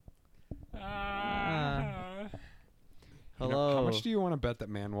much do you want to bet that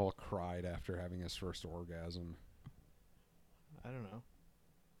Manuel cried after having his first orgasm? I don't know.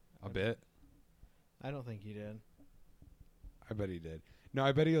 A bit? I don't think he did. I bet he did. No,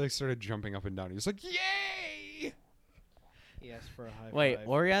 I bet he like started jumping up and down. He was like, "Yay!" He asked for a high Wait, five.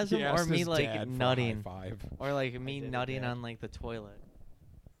 orgasm He or asked me his like dad for a nutting, high five. or like me did it, nutting Dad. on like the toilet?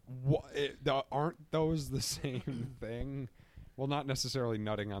 What? Aren't those the same thing? Well, not necessarily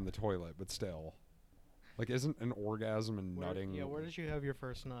nutting on the toilet, but still. Like, isn't an orgasm and nutting? Yeah, where did you have your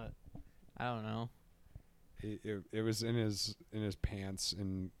first nut? I don't know. It was in his pants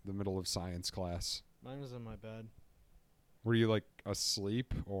in the middle of science class. Mine was in my bed. Were you like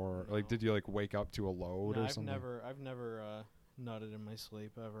asleep, or like No. did you like wake up to a load No, or I've something? never nutted in my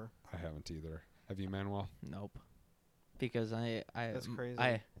sleep ever. I haven't either. Have you, Manuel? Nope. Because I That's crazy.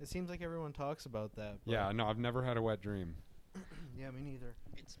 It seems like everyone talks about that. But Yeah, no, I've never had a wet dream. yeah, me neither.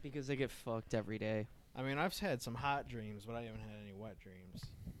 it's because I get fucked every day. I mean, I've had some hot dreams, but I haven't had any wet dreams.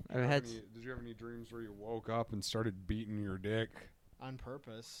 I've had Did you have any dreams where you woke up and started beating your dick? On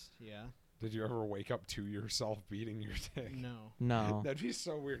purpose, yeah. Did you ever wake up to yourself beating your dick? No. no. That'd be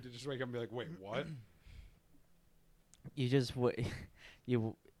so weird to just wake up and be like, wait, what? You just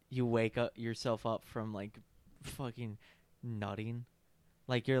you wake up yourself up from like fucking nutting,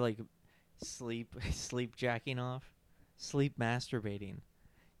 like you're like sleep jacking off, sleep masturbating.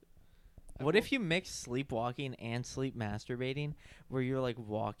 What if you mix sleepwalking and sleep masturbating, where you're like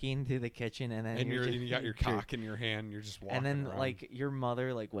walking through the kitchen and then And you're just, you got your cock in your hand, and you're just walking and then around. like your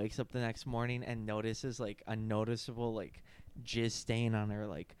mother like wakes up the next morning and notices like a noticeable like jizz stain on her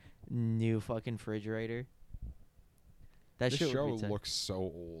like new fucking refrigerator. That this shit show would be tight. looks so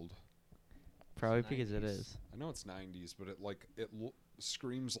old. Probably It's because it 90s. is. I know it's 90s, but it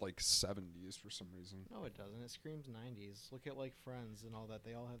screams like 70s for some reason. No, it doesn't. It screams 90s. Look at like Friends and all that.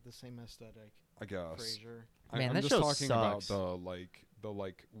 They all have the same aesthetic. I guess. Frasier. Man, I'm that just show talking sucks. about the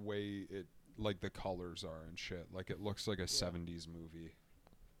way it like the colors are and shit. Like it looks like a 70s movie.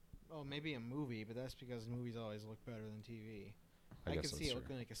 Oh, maybe a movie, but that's because movies always look better than TV. I I guess could see that's it true.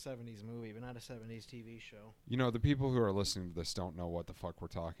 looking like a 70s movie, but not a 70s TV show. You know, the people who are listening to this don't know what the fuck we're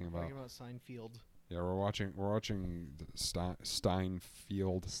talking about. Talking about Seinfeld. Yeah, we're watching the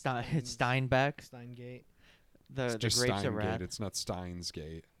Steinfield. It's Steinbeck. Steingate. It's The just grapes of Steingate. wrath. It's not Steins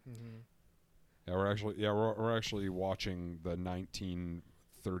Gate. Mm-hmm. Yeah, we're actually watching the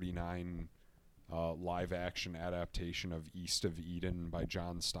 1939 live action adaptation of East of Eden by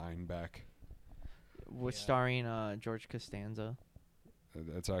John Steinbeck. With Yeah. starring George Costanza.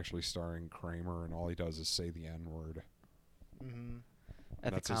 It's actually starring Kramer, and all he does is say the N word. Mm-hmm.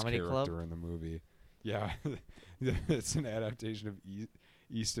 At That's the comedy his club. character in the movie. Yeah, it's an adaptation of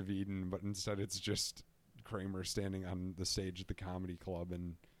East of Eden, but instead it's just Kramer standing on the stage at the comedy club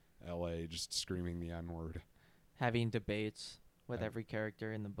in L.A. just screaming the N word. Having debates with I- every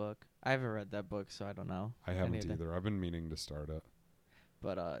character in the book. I haven't read that book, so I don't know. I any haven't of that. either. I've been meaning to start it.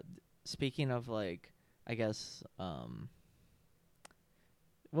 But speaking of like, I guess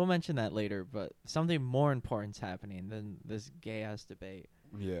we'll mention that later. But something more important's happening than this gay ass debate.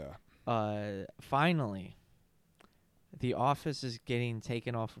 Yeah. Finally, The Office is getting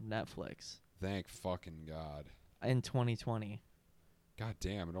taken off of Netflix Thank fucking God. in 2020. God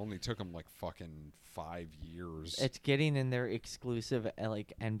damn, it only took them like fucking 5 years. It's getting in their exclusive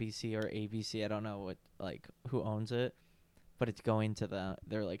like NBC or ABC. I don't know what like who owns it, but it's going to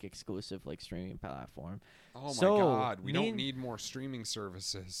their like exclusive like streaming platform. oh so, my God, we me don't and- need more streaming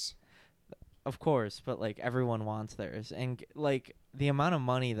services. Of course, but like everyone wants theirs, and like the amount of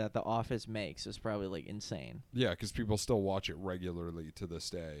money that The Office makes is probably like insane. Yeah, because people still watch it regularly to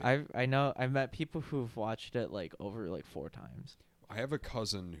this day. I know I've met people who've watched it like over like 4 times. I have a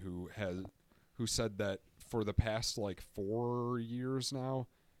cousin who said that for the past like 4 years now,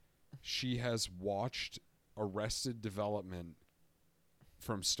 she has watched Arrested Development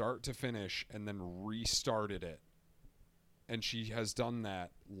from start to finish and then restarted it. And she has done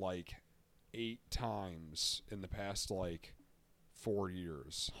that like 8 times in the past like 4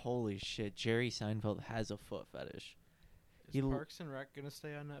 years. Holy shit, Jerry Seinfeld has a foot fetish. Is He l- Parks and Rec gonna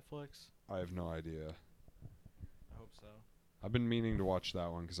stay on Netflix? I have no idea. I hope so. I've been meaning to watch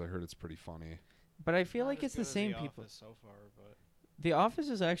that one because I heard it's pretty funny. But I feel Not like as it's the good as same The people. Office so far, but The Office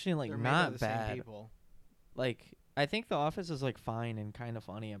is actually like they're made by not the same bad. people. Like I think The Office is like fine and kind of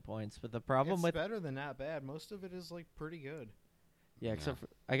funny at points, but the problem It's with better than not bad. Most of it is like pretty good. yeah, except for,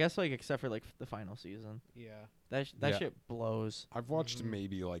 I guess like except for like the final season. Yeah. That Yeah. shit blows. I've watched Mhm.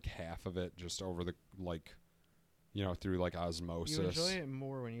 maybe like half of it just over the like, you know, through like osmosis. You enjoy it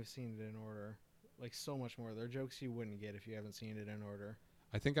more when you've seen it in order. Like so much more. There are jokes you wouldn't get if you haven't seen it in order.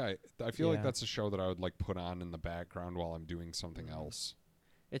 I think I feel like Yeah. that's a show that I would like put on in the background while I'm doing something Mhm. else.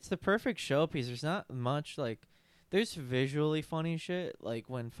 It's the perfect showpiece. There's not much like. There's visually funny shit like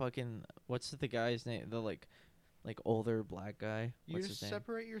when fucking what's the guy's name? The like older black guy. You What's just his name?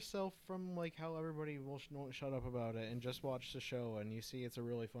 separate yourself from like how everybody won't shut up about it and just watch the show, and you see it's a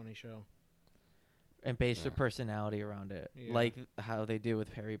really funny show. And base Yeah. their personality around it, Yeah. like how they do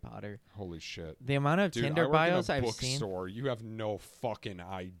with Harry Potter. Holy shit. The amount of Dude, Tinder I work bios in a I've seen, bookstore. You have no fucking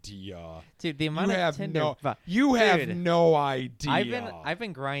idea. dude. The You amount of have Tinder. no. bi- You have Dude, no idea. I've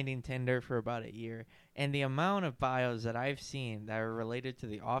been grinding Tinder for about a year, and the amount of bios that I've seen that are related to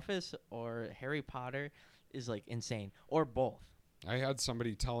The Office or Harry Potter is like insane, or both. I had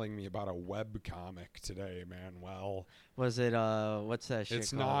somebody telling me about a web comic today, man. Well, Was it what's that shit it's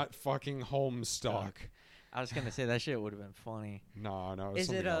called? not fucking Homestuck. I was gonna say that shit would have been funny. No, it was Is it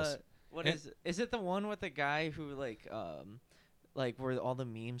something else. what And- is it the one with the guy who like where all the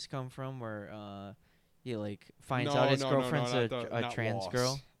memes come from, where he like finds out his girlfriend's a not trans Lost.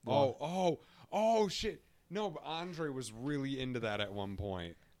 girl? Oh, shit. No, but Andre was really into that at one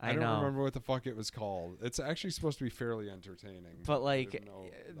point. I don't know. remember what the fuck it was called. It's actually supposed to be fairly entertaining. But like there's no-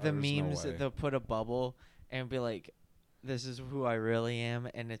 the there's no memes, way. they'll put a bubble and be like, "This is who I really am,"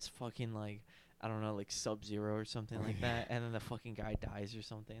 and it's fucking like I don't know, like Sub-Zero or something like that, and then the fucking guy dies or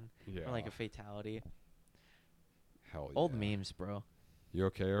something, Yeah. or like a fatality. Hell yeah. Old memes, bro. You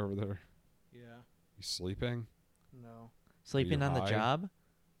okay over there? Yeah. You sleeping? No. Sleeping on the high? job?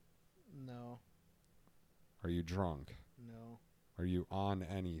 No. Are you drunk? No. Are you on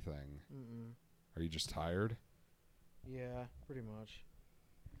anything? Mm-mm. Are you just tired? Yeah, pretty much.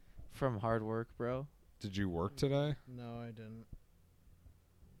 From hard work, bro. Did you work today? No, I didn't.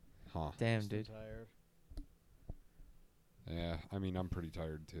 Huh. Damn, Just dude. tired. Yeah, I mean, I'm pretty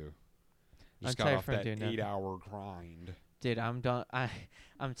tired too. I'm Just got tired off from that doing nothing. 8-hour grind. Dude, I'm done.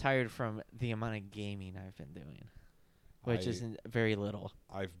 I'm tired from the amount of gaming I've been doing, which I- isn't very little.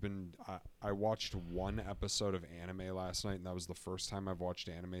 I watched one episode of anime last night, and that was the first time I've watched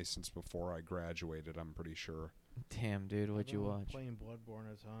anime since before I graduated, I'm pretty sure. Damn, dude, what'd I've you been watch? Playing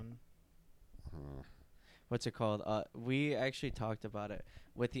Bloodborne a ton. What's it called? We actually talked about it.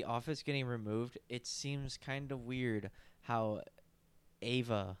 With The Office getting removed, it seems kind of weird how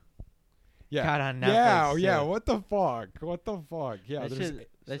Ava Yeah. got on Netflix. Yeah, too. what the fuck? What the fuck? Yeah, that there's shit.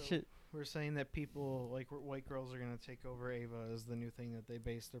 That So- shit. We're saying that people, like white girls, are going to take over Ava as the new thing that they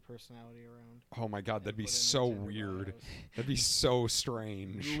base their personality around. Oh my god, and that'd be put in their so Tinder weird. bios. That'd be so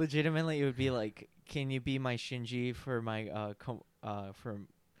strange. Legitimately, it would be like, can you be my Shinji for my I can't pronounce.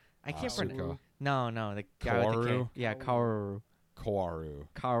 Asuka. No, the guy with the Kaoru? K. Yeah, Kaoru. Kaoru.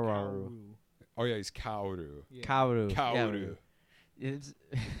 Kaoru. Oh yeah, he's Kaoru. Yeah. Kaoru. Kaoru. Yeah, it's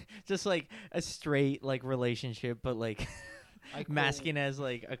just like a straight like relationship, but like I quote- masking as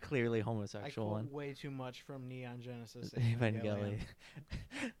like a clearly I homosexual quote one. way too much from Neon Genesis. Evangelion.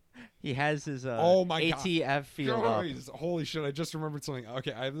 He has his Oh my God. ATF feel up. Guys, holy shit! I just remembered something.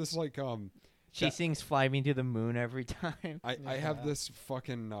 Okay, I have this like She that- sings "Fly Me to the Moon" every time. I have Yeah. this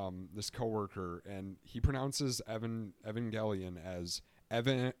fucking this coworker, and he pronounces Evangelion as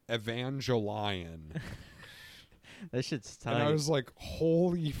Evangelion, That shit's tight. and I was like,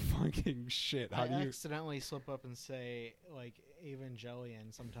 holy fucking shit! How I do you? accidentally slip up and say like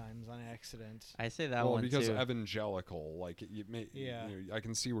Evangelion sometimes on accident. I say that Well, one because too. evangelical, like you may, Yeah. you know, I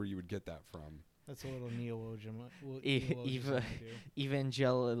can see where you would get that from. That's a little neologism. Eva-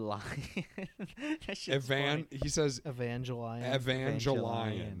 Evangelion. That shit's funny. He says Evangelion.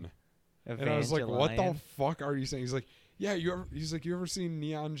 Evangelion. And I was like, "What the Evangelion. fuck are you saying?" He's like, "Yeah, he's like, you ever seen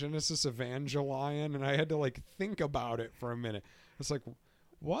Neon Genesis Evangelion?" And I had to like think about it for a minute. It's like,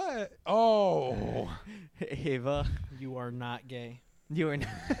 what? Oh, Ava, You are not gay. you are not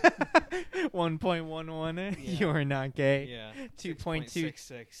 1.11. Yeah. You are not gay. Yeah. 2.2.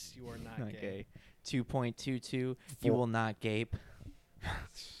 6.66. You are not, Not gay. gay. 2.22. You Four- will not gape.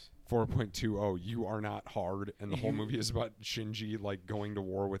 4.20. You are not hard. And the whole movie is about Shinji like going to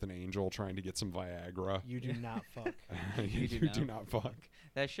war with an angel, trying to get some Viagra. You do not fuck. you do do not. not fuck.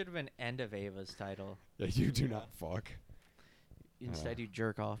 That should have been end of Ava's title. Yeah, you do Yeah. not fuck. Instead, you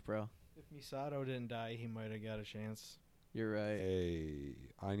jerk off, bro. If Misato didn't die, he might have got a chance. You're right. Hey,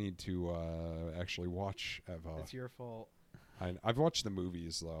 I need to actually watch Eva. It's your fault. I've watched the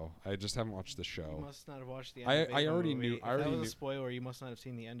movies though. I just haven't watched the You show. must not have watched the end I- of Ava I already movie. knew- If I already that was knew- a spoiler. You must not have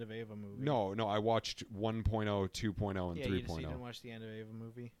seen the end of Ava movie. No, I watched 1.0, 2.0, and Yeah, 3.0. you didn't watch the end of Ava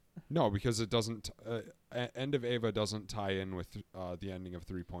movie. No, because it doesn't. End of Ava doesn't tie in with the ending of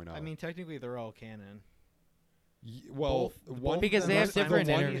 3.0. I mean, technically, they're all canon. Well, Both one Because of they them have are different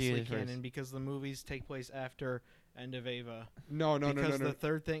simultaneously interviews first. canon because the movies take place after End of Ava. No. Because the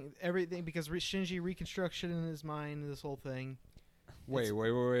third thing, everything, because Shinji reconstruction in his mind, this whole thing. Wait.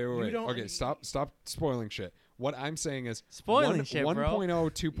 don't- Okay, stop spoiling shit. What I'm saying is Spoiling shit, bro.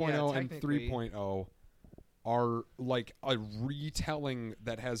 1.0, 2.0, and technically. 3.0 are like a retelling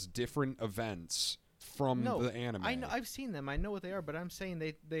that has different events from No, the anime. I know, I've seen them. I know what they are, but I'm saying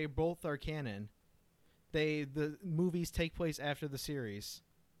they both are canon. The movies take place after the series.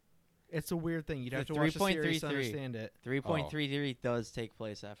 It's a weird thing. You'd have The to watch the series to 3.33. understand it. 3.33 does take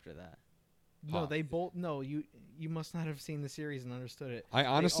place after that. No, Huh. they both. No, you must not have seen the series and understood it. I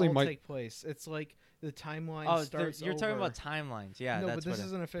honestly they all might. take place. It's like the timeline Oh, starts. you're talking over. about timelines. Yeah, no, that's but this what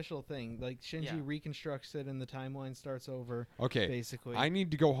is an official thing. Like Shinji Yeah. reconstructs it, and the timeline starts over. Okay, Basically, I need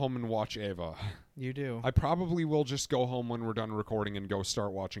to go home and watch Ava. you do. I probably will just go home when we're done recording and go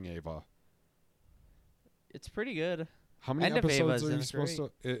start watching Ava. It's pretty good. How many End of Ava episodes is are you in supposed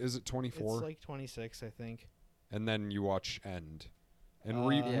to? Is it 24? It's like 26, I think. And then you watch End. And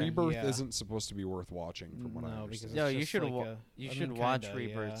Yeah. Rebirth Yeah. isn't supposed to be worth watching, from what I No, because understand. No, it's you just should like you I should mean, watch kinda,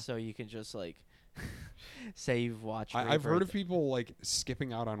 Rebirth yeah. so you can just like say you've watched. I've heard of Rebirth. people like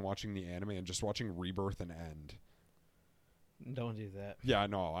skipping out on watching the anime and just watching Rebirth and End. Don't do that. Yeah,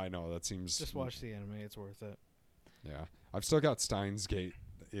 no, I know that seems. Just watch the anime. It's worth it. Yeah, I've still got Steins Gate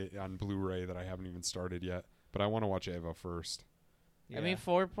on Blu-ray that I haven't even started yet, but I want to watch Ava first. Yeah. I mean,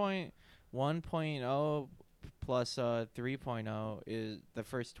 4.1.0 plus 3.0 is the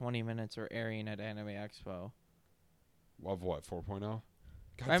first 20 minutes are airing at Anime Expo. Of what 4.0?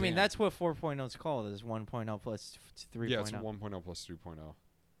 I mean, that's what 4.0 is called. Is 1.0 plus 3.0. Yeah, it's 1.0 plus 3.0.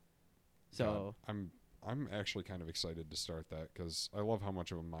 So I'm actually kind of excited to start that because I love how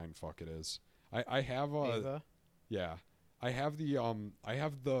much of a mind fuck it is. I have Ava. yeah. I have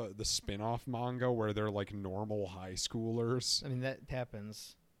the spin-off manga where they're like normal high schoolers. I mean, that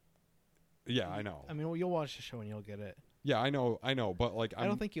happens. Yeah, I know. I mean, well, you'll watch the show and you'll get it. Yeah, I know, but like I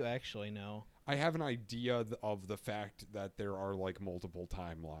don't think you actually know. I have an idea of the fact that there are like multiple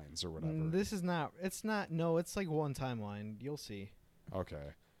timelines or whatever. This is not. It's not. No, it's like one timeline. You'll see.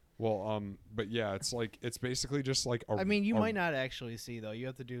 Okay. Well, but yeah, it's like it's basically just like a I mean, you might not actually see though. You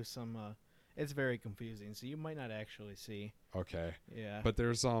have to do some. It's very confusing, so you might not actually see. Okay. Yeah. But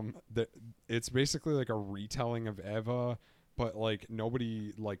there's it's basically like a retelling of Eva, but like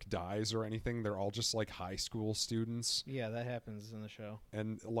nobody like dies or anything. They're all just like high school students, yeah, that happens in the show.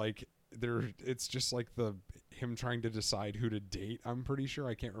 and like it's just like him trying to decide who to date. I'm pretty sure.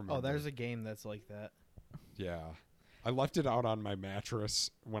 I can't remember. Oh, there's a game that's like that. Yeah. I left it out on my mattress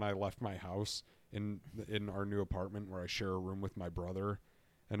when I left my house in our new apartment where I share a room with my brother,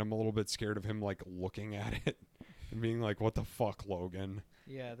 and I'm a little bit scared of him like looking at it and being like, "What the fuck, Logan?"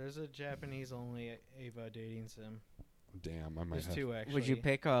 Yeah, there's a Japanese-only Ava dating sim. Damn, I might There's have. two actually.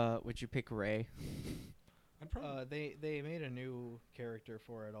 would you pick Ray? I'd probably, They made a new character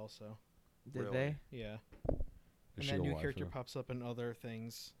for it also. Did Really? they? Yeah. Is And she that a new waifu? character pops up in other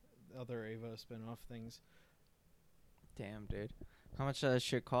things, other Ava spin-off things. Damn, dude. How much does that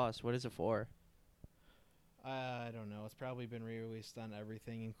shit cost? What is it for? I don't know. It's probably been re-released on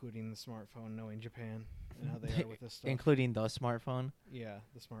everything, including the smartphone, knowing Japan and how they are with this stuff. Including the smartphone? Yeah,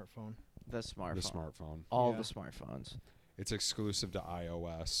 the smartphone. The smartphone. The smartphone. All Yeah. the smartphones. It's exclusive to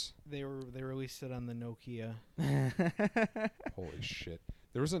iOS. They released it on the Nokia. Holy shit!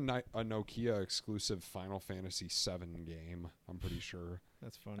 There was a Nokia exclusive Final Fantasy VII game. I'm pretty sure.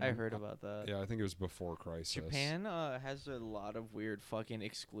 That's funny. I heard about that. Yeah, I think it was before Crisis. Japan has a lot of weird fucking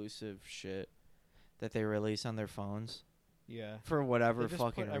exclusive shit that they release on their phones Yeah. for whatever They just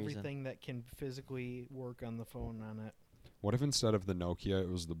fucking put reason. everything that can physically work on the phone on it. What if instead of the Nokia, it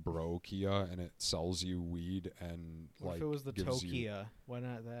was the Brokia, and it sells you weed and What like if it was the gives you- Tokia? Why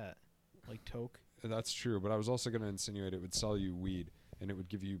not that? Like Toke? That's true, but I was also going to insinuate it would sell you weed, and it would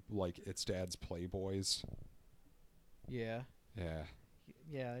give you like its dad's Playboys. Yeah. Yeah.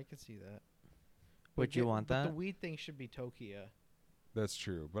 Yeah, I could see that. Would you want but that? The weed thing should be Tokia. That's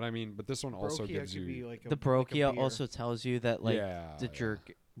true, but I mean, but this one also Brokia gives could be you like The like a Brokia beer. also tells you that like yeah, the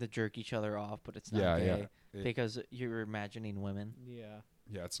yeah. jerk each other off, but it's not Yeah, gay yeah. It- because you're imagining women. Yeah.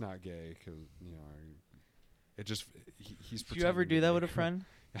 Yeah, it's not gay because it just he's. Did you ever pretending do to that be with a gay. friend?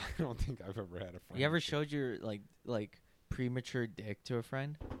 I don't think I've ever had a friend. You ever that- showed your like premature dick to a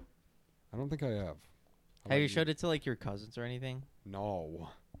friend? I don't think I have. Have you showed it to like your cousins or anything? No.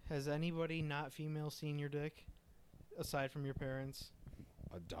 Has anybody not female seen your dick? Aside from your parents?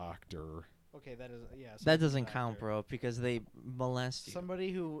 A doctor. Okay, that is yeah. That somebody's a doesn't count, doctor. bro, because they molest you.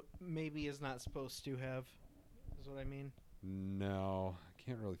 Somebody who maybe is not supposed to have is what I mean. No, I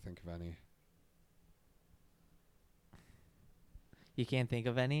can't really think of any. You can't think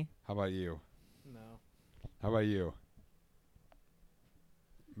of any? How about you? No. How about you?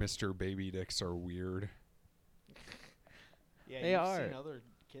 Mr. Baby Dicks are weird. Yeah, They you've are. seen other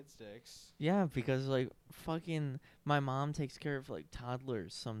kids' dicks. Yeah, because like fucking my mom takes care of like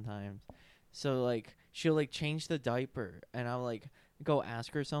toddlers sometimes. So like she'll like change the diaper and I'll like go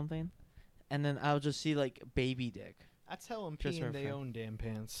ask her something and then I'll just see like baby dick. I tell them Just pee for in their fun. own damn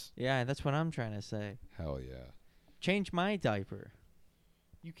pants. Yeah, that's what I'm trying to say. Hell yeah. Change my diaper.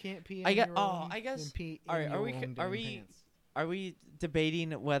 You can't pee I in got- your oh, own. I guess- then pee Alright, in are your we- own are damn we- pants. Are we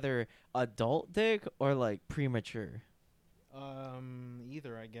debating whether adult dick or like premature?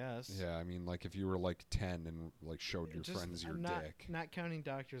 Either I guess. Yeah, I mean, like if you were like 10 and like showed your Just- friends your I'm not, dick. Not counting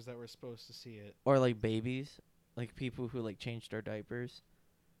doctors that were supposed to see it. Or like babies? Like people who like changed their diapers?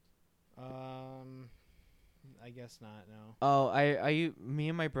 I guess not. No. Oh, me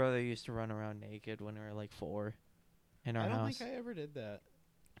and my brother used to run around naked when we were like 4 in our I don't house. think I ever did that.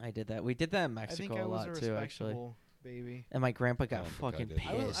 I did that. We did that in I think Mexico I a was lot a too, actually. respectable baby. And my grandpa got don't think I fucking did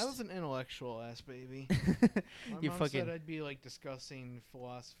that. pissed. I was an intellectual ass baby. My You mom fucking- said I'd be like discussing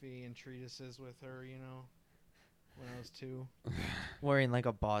philosophy and treatises with her, you know, when I was 2. wearing like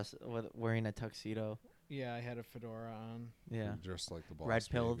a boss, wearing a tuxedo. Yeah, I had a fedora on. Yeah. Just like the boss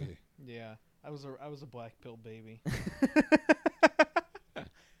Red-pilled. baby. Yeah, I was a black pill baby.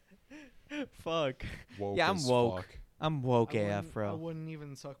 Fuck. Woke Yeah, I'm as woke. fuck. I'm woke I AF, wouldn't- I bro. wouldn't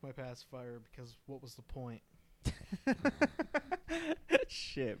even suck my pacifier because what was the point?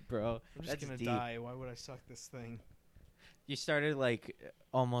 Shit, bro. I'm just That's gonna deep. die. Why would I suck this thing? You started like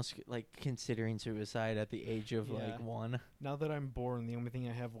almost like considering suicide at the age of Yeah. like 1. Now that I'm born, the only thing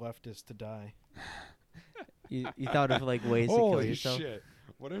I have left is to die. You thought of like ways to kill Holy yourself. shit.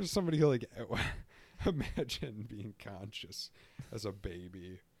 What if somebody like imagine being conscious as a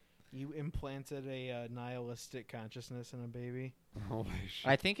baby? You implanted a nihilistic consciousness in a baby. Holy shit.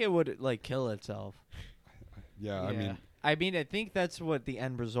 I think it would like kill itself. yeah, I mean, I mean, I think that's what the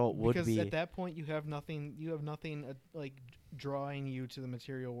end result would because be. at that point you have nothing. You have nothing like drawing you to the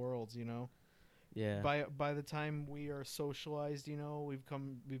material worlds. You know. Yeah. By the time we are socialized, you know, we've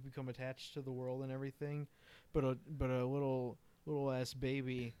become attached to the world and everything. But a little ass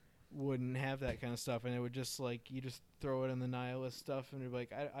baby wouldn't have that kind of stuff, and it would just like you just throw it in the nihilist stuff, and you're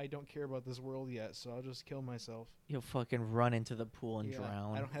like, I don't care about this world yet, so I'll just kill myself. You'll fucking run into the pool and Yeah,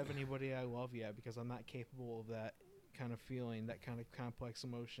 drown. I don't have anybody I love yet because I'm not capable of that kind of feeling, that kind of complex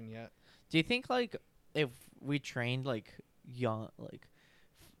emotion yet. Do you think like if we trained like young like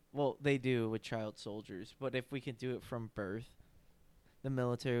well, they do with child soldiers, but if we could do it from birth, the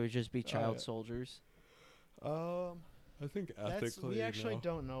military would just be child yeah. soldiers. I think ethically, we actually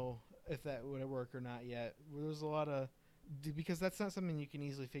don't know if that would work or not yet. There's a lot of because that's not something you can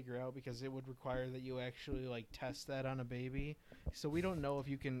easily figure out because it would require that you actually like test that on a baby. So we don't know if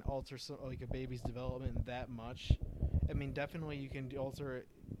you can alter like a baby's development that much. I mean, definitely you can alter it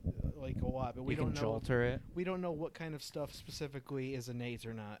like a lot, but we You don't can know. jolter it, We don't know what kind of stuff specifically is innate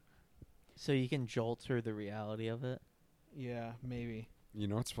or not. so you can jolter the reality of it. Yeah, maybe. You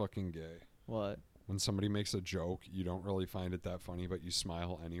know it's fucking gay. What? When somebody makes a joke, you don't really find it that funny, but you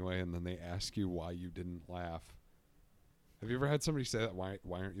smile anyway, and then they ask you why you didn't laugh. Have you ever had somebody say that? Why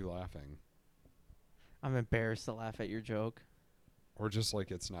aren't you laughing? I'm embarrassed to laugh at your joke. Or just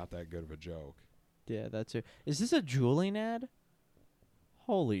like it's not that good of a joke. Yeah, that's it. Is this a juuling ad?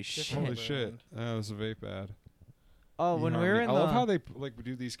 Holy shit! Different Holy brand. shit! That was a vape ad. Oh, when we were in I love how the they like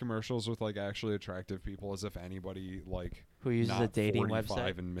do these commercials with like actually attractive people, as if anybody like who uses not a dating 45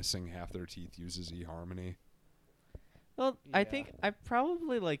 website. and missing half their teeth uses eHarmony. Well, I Yeah. think I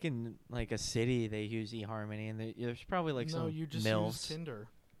probably like in like a city they use eHarmony, and there's probably like no, some you just milfs. use Tinder.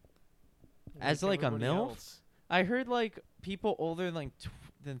 As, like, a everybody MILF? else. I heard like people older than like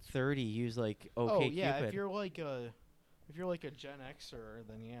than 30 use like OK Oh yeah, Cupid. if you're like a Gen Xer,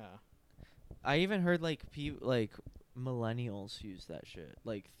 then yeah. I even heard like like millennials use that shit,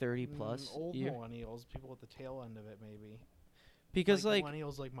 like 30 plus. Old year- millennials, people at the tail end of it, maybe. because like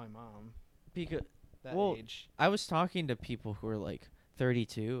millennials, like my mom, because that Well, age. I was talking to people who were like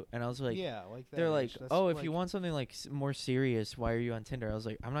 32, and I was like, yeah, like that they're like, age. That's oh, if like, you want something like more serious, why are you on Tinder? I was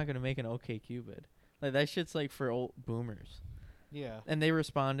like, I'm not gonna make an OK Cupid. Like that shit's like for old boomers. yeah, And they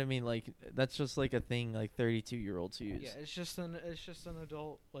respond to me like that's just like a thing like 32-year-olds use. yeah, it's just an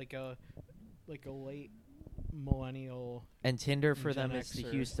adult like a late millennial. And Tinder for Gen them is to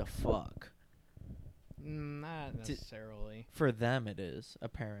Xer. use to fuck. Not T- necessarily. For them it is,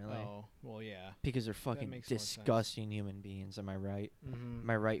 apparently. Oh well, yeah. Because they're fucking makes more sense. disgusting human beings, am I right? Mm-hmm. Am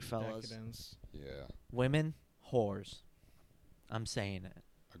I right, fellas? Decadence. Yeah, Women, whores. I'm saying it.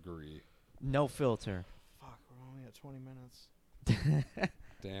 agree. No filter. Fuck, we're only at 20 minutes.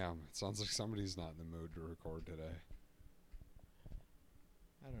 Damn, it sounds like somebody's not in the mood to record today.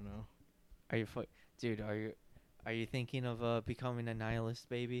 I don't know. Are you dude? Are you thinking of becoming a nihilist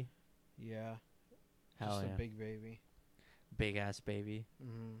baby? Yeah. Hell Just yeah, a big baby. big ass baby.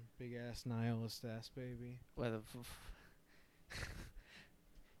 Mm-hmm. Big ass nihilist ass baby. Whether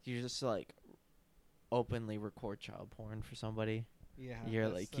you just like openly record child porn for somebody. Yeah. You're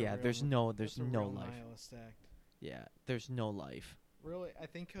that's like, the yeah, real there's n- no that's the no real life. nihilist act. Yeah, there's no life. Really, I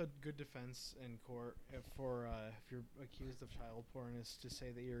think a good defense in court if you're accused of child porn is to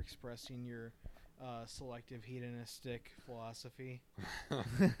say that you're expressing your selective hedonistic philosophy.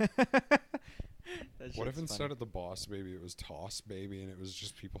 What if instead of the Boss Baby, it was Toss Baby, and it was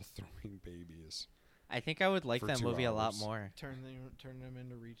just people throwing babies, I think I would like for that 2 movie a lot hours? more. Turn them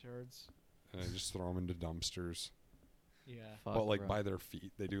into retards. and I just throw them into dumpsters? Yeah. Fuck, But like bro. by their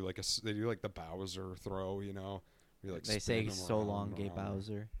feet, they do like the Bowser throw, you know. Where you, like, They spin say 'em so around long, and gay around.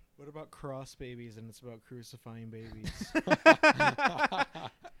 Bowser. What about cross babies and it's about crucifying babies?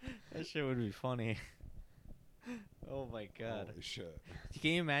 That shit would be funny. Oh my god. Holy shit!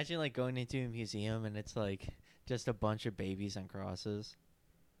 Can you imagine like going into a museum and it's like just a bunch of babies on crosses?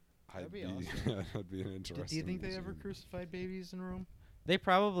 That'd be I'd awesome. that'd be an interesting. Do you think they ever museum. crucified babies in Rome? They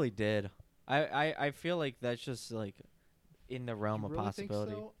probably did. I feel like that's just like in the realm You of really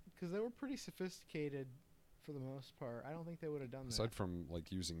possibility. think so? Because they were pretty sophisticated for the most part. I don't think they would have done that. Aside from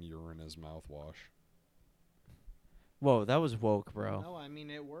like using urine as mouthwash. Whoa, that was woke, bro. No, I mean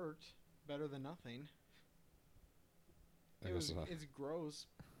it worked better than nothing. I It guess was, it's gross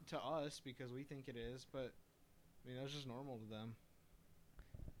to us because we think it is, but I mean that's just normal to them.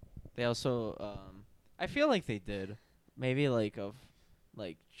 They also I feel like they did. Maybe like of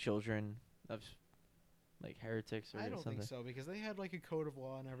like children of like heretics or I don't something. think so because they had like a code of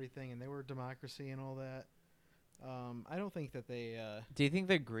law and everything, and they were a democracy and all that. I don't think that they Do you think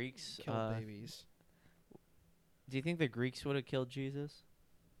the Greeks killed babies. do you think the Greeks would have killed Jesus?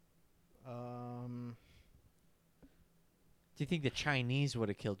 Do you think the Chinese would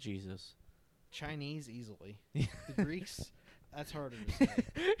have killed Jesus? Chinese easily. The Greeks, that's harder to say.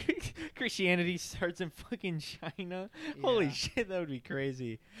 Christianity starts in fucking China. Holy Yeah. shit, that would be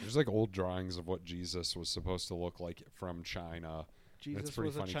crazy. There's like old drawings of what Jesus was supposed to look like from China. And it's Jesus pretty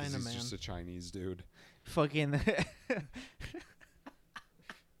was a funny 'cause he's Chinaman. just a Chinese dude. Fucking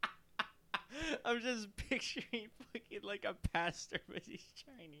I'm just picturing fucking like a pastor, but he's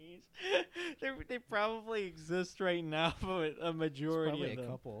Chinese. They probably exist right now, but a There's majority probably of a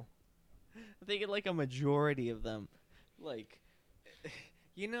them. couple. I'm thinking like a majority of them. Like,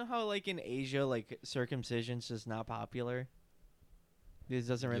 you know how like in Asia, like circumcision's just not popular? This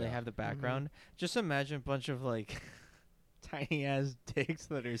doesn't really Yeah. have the background. Just imagine a bunch of like tiny ass dicks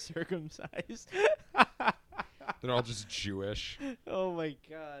that are circumcised. They're all just Jewish. Oh my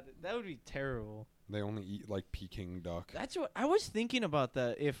god, that would be terrible. They only eat like Peking duck. That's what I was thinking about.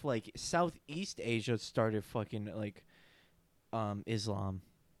 That if like Southeast Asia started fucking like Islam,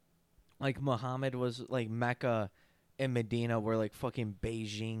 like Muhammad was like Mecca and Medina were like fucking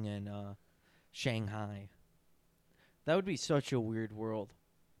Beijing and Shanghai. That would be such a weird world.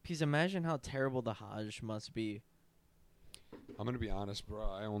 Because imagine how terrible the Hajj must be. I'm gonna be honest, bro.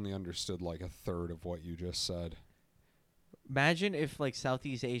 I only understood like a third of what you just said. Imagine if like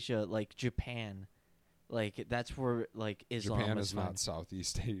Southeast Asia, like Japan, like that's where like Islam Japan was is found. not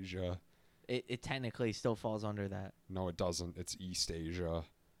Southeast Asia. It technically still falls under that. No, it doesn't. It's East Asia.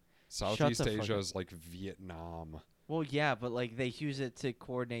 Shut Southeast the fuck Asia up. is like Vietnam. Well, yeah, but like they use it to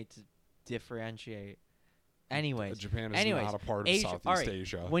coordinate to differentiate. Anyways, Japan is anyways, not a part of Asia- Southeast alright,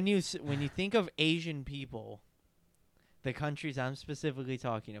 Asia. when you think of Asian people, the countries I'm specifically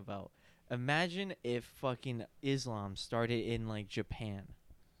talking about, imagine if fucking Islam started in like Japan,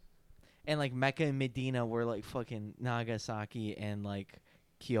 and like Mecca and Medina were like fucking Nagasaki and like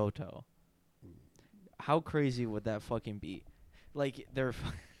Kyoto. How crazy would that fucking be? Like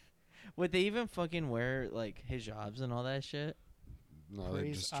would they even fucking wear like hijabs and all that shit? No, they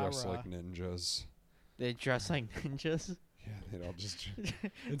Praise just dress Allah. like ninjas. They dress like ninjas. Yeah, they'd all just Throw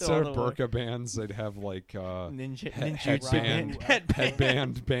instead of the wa- burqa bands, they'd have like Ninja, headband, headband,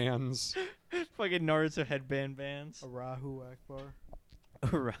 headband bands. fucking Naruto headband bands. Arahu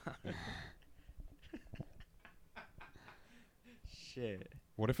Akbar. Shit.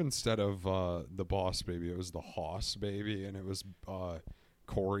 What if instead of the Boss Baby, it was the Hoss Baby, and it was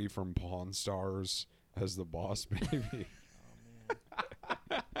Corey from Pawn Stars as the Boss Baby?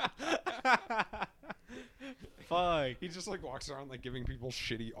 Fuck. He just like walks around like giving people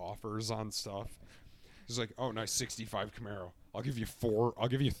shitty offers on stuff. He's like, "Oh, nice 65 Camaro. I'll give you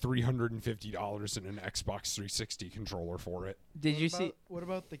 $350 and an Xbox 360 controller for it." Did you see? What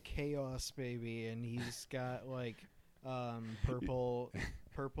about the Chaos Baby? And he's got like purple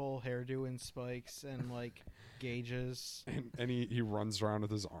hairdo and spikes and like gauges. And he runs around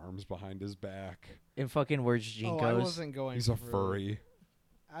with his arms behind his back. In fucking words, Jinkos. Oh, I wasn't going. He's a furry.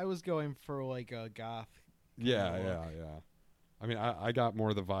 I was going for like a goth. Yeah. I mean, I got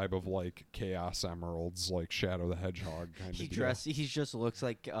more the vibe of like Chaos Emeralds, like Shadow the Hedgehog kind of deal. He just looks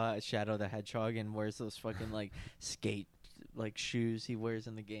like Shadow the Hedgehog and wears those fucking like skate like shoes he wears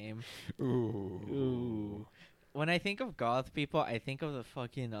in the game. Ooh. When I think of goth people, I think of the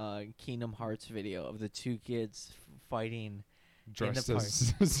fucking Kingdom Hearts video of the two kids fighting. Dressed in the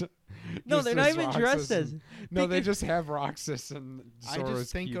as No, just they're not as even Roxas dressed as. and- No, they just have Roxas and I Sora's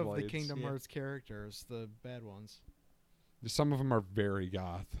just think of the Keyblades. Kingdom Hearts characters, the bad ones. Some of them are very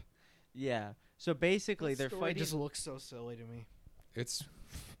goth. Yeah. So basically, they're Story fighting. just looks so silly to me. It's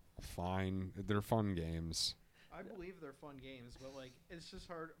fine. They're fun games. I believe they're fun games, but like it's just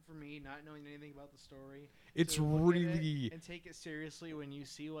hard for me not knowing anything about the story. It's to look at it really and take it seriously when you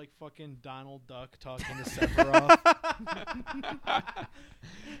see like fucking Donald Duck talking to Sephiroth.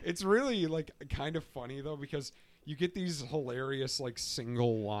 it's really like kind of funny though, because you get these hilarious like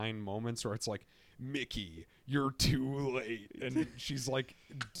single line moments where it's like, "Mickey, you're too late," and she's like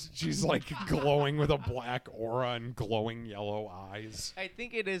glowing with a black aura and glowing yellow eyes. I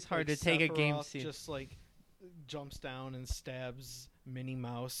think it is hard Like, to take a game Sephiroth seriously. just like jumps down and stabs Minnie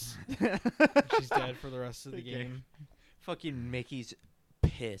Mouse. She's dead for the rest of the Okay. game. Fucking Mickey's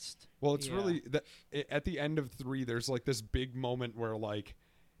pissed. Well, it's Yeah. really that at the end of 3, there's like this big moment where like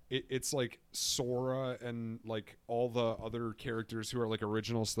it's like Sora and like all the other characters who are like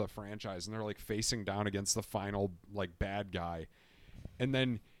originals to the franchise, and they're like facing down against the final like bad guy, and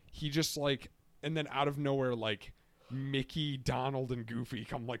then he just like, and then out of nowhere like Mickey, Donald, and Goofy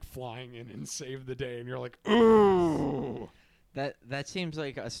come like flying in and save the day, and you're like, ooh. That seems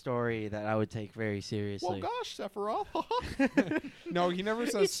like a story that I would take very seriously. Gosh, Sephiroth. No, he never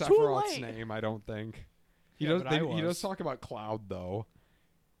says It's too Sephiroth's late. name, I don't think. He Yeah, does. but I He does was. talk about Cloud though.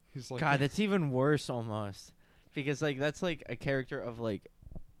 He's like, God, that's even worse almost, because like that's like a character of like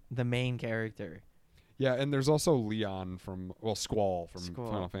the main character. yeah, and there's also Leon from Squall from Squall.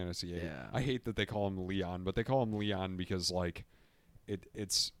 Final Fantasy VIII. Yeah. I hate that they call him Leon, but they call him Leon because like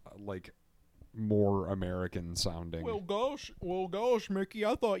it's like more American sounding. gosh, Mickey,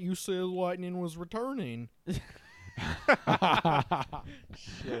 I thought you said lightning was returning.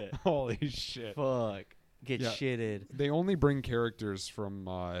 Shit. Holy shit. Fuck. Get Yeah. shitted. They only bring characters from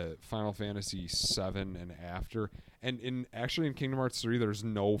Final Fantasy VII and after, and in Kingdom Hearts 3, there's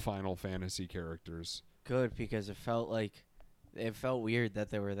no Final Fantasy characters. Good, because it felt weird that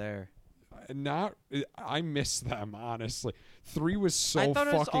they were there. I miss them, honestly. 3 was so I thought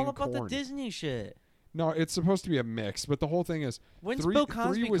it was fucking all about corny. the Disney shit. No, it's supposed to be a mix, but the whole thing is When's 3 Bill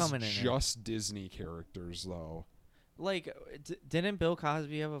Cosby was coming in it? just Disney characters though. Like, didn't Bill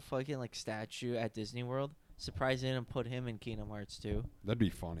Cosby have a fucking like statue at Disney World? Surprise in and put him in Kingdom Hearts 2. That'd be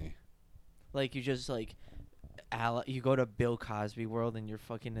funny. Like, you just like, you go to Bill Cosby World and you're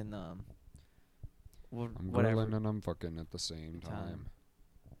fucking in the I'm whatever. grilling and I'm fucking at the same time.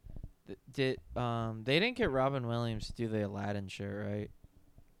 They didn't get Robin Williams to do the Aladdin shit, right?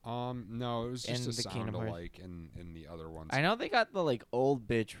 No, it was just And a the sound Kingdom Hearts. alike in the other ones. I know they got the like old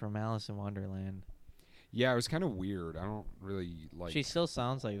bitch from Alice in Wonderland. Yeah, it was kind of weird. I don't really like. She still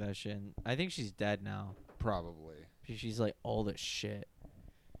sounds like that shit. And I think she's dead now. Probably. She's like old as shit.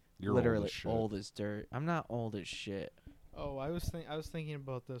 You're Literally old as shit. dirt. I'm not old as shit. Oh, I was thinking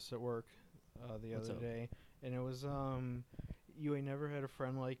about this at work the What's other up? day, and it was you ain't never had a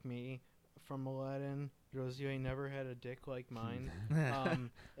friend like me from Aladdin. Rose, you ain't never had a dick like mine.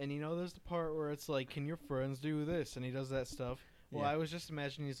 And you know, there's the part where it's like, can your friends do this? And he does that stuff. Well, Yeah. I was just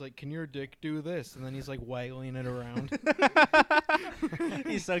imagining he's like, can your dick do this? And then he's like waggling it around.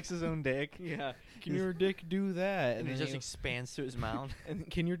 He sucks his own dick. Yeah. Can your dick do that? And it then just he- expands to his mouth. and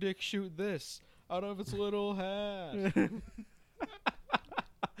can your dick shoot this out of its little hat?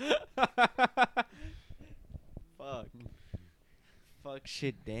 Fuck. Fuck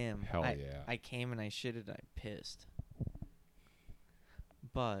shit damn. Hell yeah. I came and I shitted and I pissed.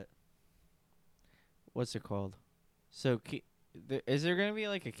 But what's it called? So is there gonna be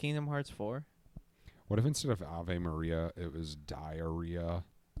like a Kingdom Hearts 4? What if instead of Ave Maria, it was diarrhea?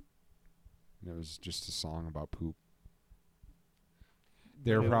 And it was just a song about poop.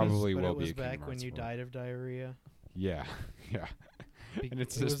 There But it probably was, but will it be was a Kingdom back when Hearts you 4. died of diarrhea. Yeah, yeah. And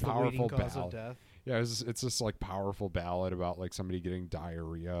it's it this was the leading powerful cause ballad. of death. Yeah, it's this like powerful ballad about like somebody getting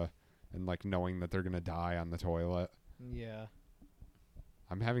diarrhea and like knowing that they're gonna die on the toilet. Yeah.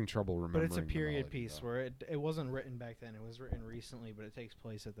 I'm having trouble But remembering. it's a the period melody, piece though. where it wasn't written back then. It was written recently, but it takes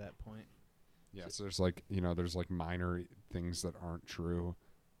place at that point. Yeah, so there's like there's like minor things that aren't true.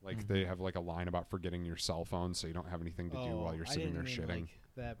 Like they have like a line about forgetting your cell phone, so you don't have anything to do while you're sitting there I didn't shitting. mean like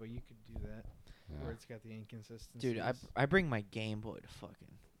that, but you could do that. Yeah. Where it's got the inconsistencies. Dude, I bring my Game Boy to fucking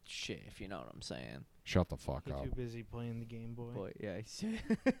shit, if you know what I'm saying. Shut the fuck You're up. too busy playing the Game Boy. Boy, yeah,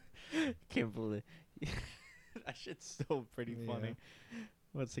 can't believe that shit's still pretty funny.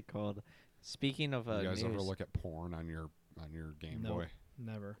 What's it called? Speaking of You guys news, ever look at porn on your Game Nope. Boy?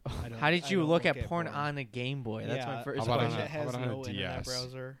 Never. how did you look at porn on a Game Boy? That's my Yeah, first How about one on question. a- that how has about on a no internet DS?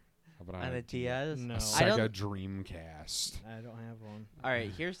 browser. How about On a DS? No. A I Sega don't- Dreamcast. I don't have one. All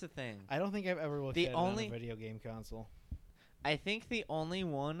right, here's the thing. I don't think I've ever looked The at only- it on a video game console. I think the only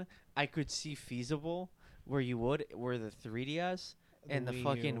one I could see feasible where you were the 3DS and the Wii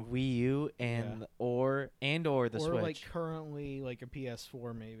fucking U. Wii U and Yeah. or the or Switch. like currently like a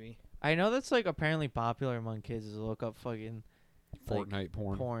PS4 maybe. I know that's like apparently popular among kids is to look up fucking like, Fortnite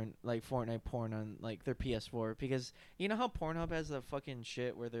porn. like Fortnite porn on like their PS4 because you know how Pornhub has the fucking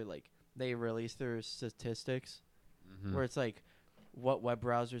shit where they're like they release their statistics Mhm. where it's like what web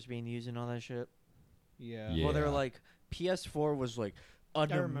browsers being used and all that shit. Yeah. Yeah. Well, they're like PS4 was like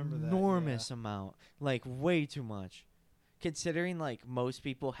an I remember that, enormous amount, like way too much, considering like most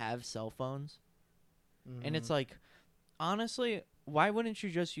people have cell phones, and it's Mhm. like, honestly, why wouldn't you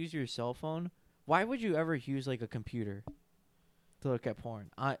just use your cell phone? Why would you ever use like a computer to look at porn?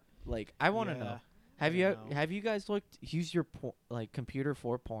 I want to Yeah, know. I Have you don't know. have you guys used your computer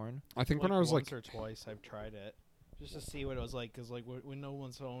for porn? I think when I was once like or twice I've tried it just to see what it was like because like when no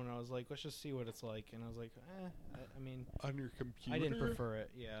one's home I was like let's just see what it's like and I was like I mean on your computer, I didn't prefer it.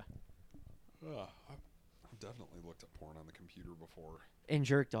 Yeah. I've definitely looked at porn on the computer before. And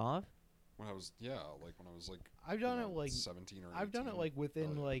jerked off? When I was when I was like I've done it like 17 or 18. I've done it like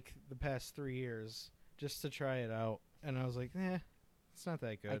within yeah. like the past 3 years just to try it out and I was like it's not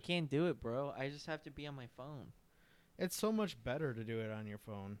that good. I can't do it, bro. I just have to be on my phone. It's so much better to do it on your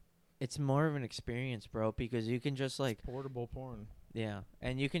phone. It's more of an experience, bro, because you can just like Portable porn. yeah,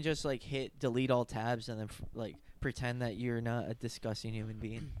 and you can just like hit delete all tabs and then like pretend that you're not a disgusting human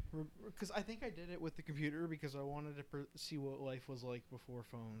being. Because I think I did it with the computer because I wanted to see what life was like before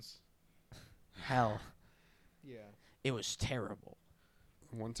phones. Hell, Yeah. it was terrible.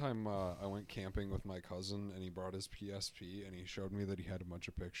 One time I went camping with my cousin and he brought his PSP and he showed me that he had a bunch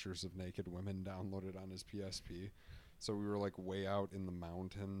of pictures of naked women downloaded on his PSP. So we were like way out in the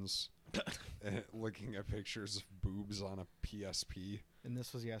mountains looking at pictures of boobs on a PSP. And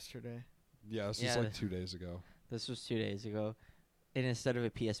this was yesterday. Yeah, this was Yeah. like 2 days ago. This was 2 days ago, and instead of a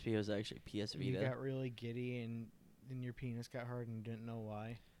PSP, it was actually PS You Vita. got really giddy and your penis got hard and you didn't know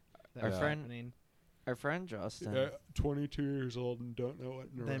why. That Our was friend- happening. Our friend Justin. 22 years old and don't know what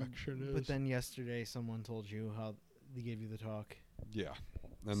an Then- erection But then yesterday someone told you how they gave you the talk. Yeah.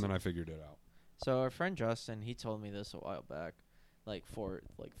 And then I figured it out. So our friend Justin, he told me this a while back, like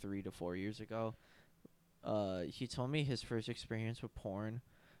 3 to 4 years ago. He told me his first experience with porn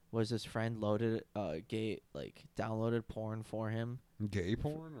was his friend downloaded porn for him. Gay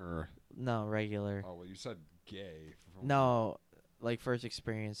porn or? No, regular. Oh, well, you said gay. No, like first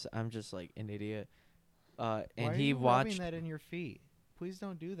experience. I'm just like an idiot. Why And are he you rubbing watched. that in your feet? Please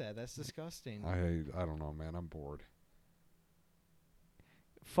don't do that. That's disgusting. I don't know, man. I'm bored.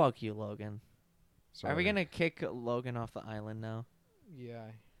 Fuck you, Logan. Are we Sorry. gonna kick Logan off the island now?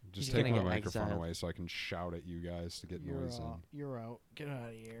 Yeah. Just He's take gonna my get microphone exiled. away so I can shout at you guys to get noise in. You're out. Get out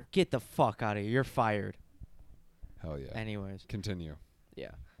of here. Get the fuck out of here. You're fired. Hell yeah. Anyways, Continue.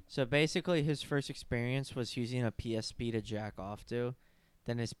 yeah. So basically, his first experience was using a PSP to jack off to.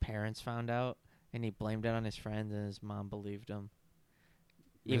 Then his parents found out, and he blamed it on his friends, and his mom believed him.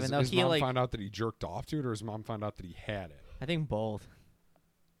 Even though his he mom like, found out that he jerked off to it, or his mom found out that he had it. I think both.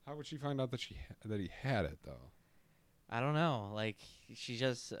 How would she find out that that he had it though? I don't know. Like she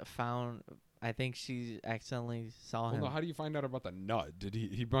just found. I think she accidentally saw Well, him. no. How do you find out about the nut? Did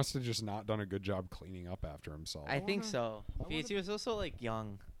he must have just not done a good job cleaning up after himself. I think wanna- so. I Because he was also like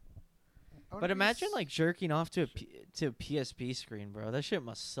young. I wanna But be imagine s- like jerking off to a PSP screen, bro. That shit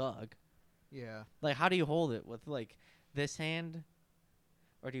must suck. Yeah. Like, how do you hold it with like this hand,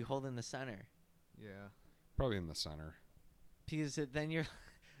 or do you hold in the center? Yeah. Probably in the center. Because then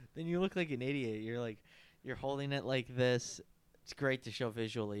then you look like an idiot. You're holding it like this. It's great to show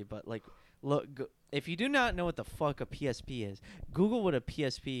visually, but like, if you do not know what the fuck a PSP is, Google what a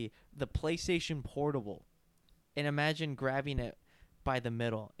PSP, the PlayStation Portable, and imagine grabbing it by the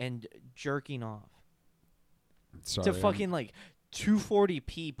middle and jerking off Sorry, to fucking like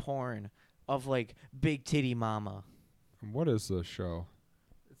 240p porn of like big titty mama. What is this show?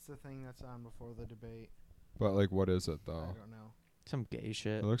 It's the thing that's on before the debate. But like, what is it I though? don't know. Some gay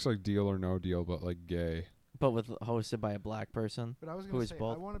shit. It looks like Deal or No Deal, but like gay. But with hosted by a black person. But I was Who gonna is say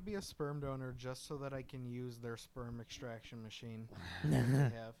both? I want to be a sperm donor just so that I can use their sperm extraction machine. they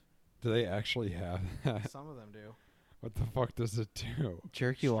have. Do they actually have that? Some of them do. What the fuck does it do?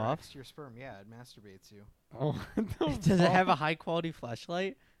 Jerk you off? Extracts your sperm. Yeah, it masturbates you. Oh, what the Does it have a fuck? high quality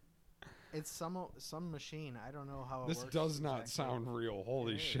flashlight? It's some machine. I don't know how it This works. does not exactly. sound real.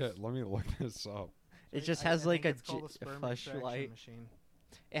 Holy It shit! is. Let me look this up. It just I has like think a it's called sperm extraction flashlight. machine.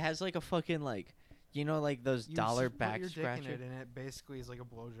 It has like a fucking like, you know, like those You dollar just put back your dick scratcher. in it, and it basically is like a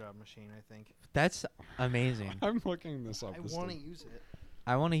blowjob machine. I think. That's amazing. I'm looking this up. I This want to dude- use it.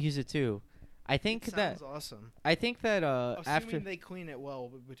 I want to use it too. I think It that sounds awesome. after Assuming they clean it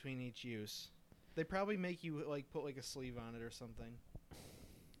well between each use, they probably make you like put like a sleeve on it or something.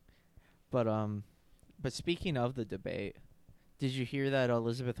 but speaking of the debate, did you hear that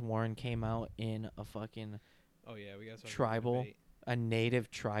Elizabeth Warren came out in a fucking Oh yeah, we got some Tribal? a native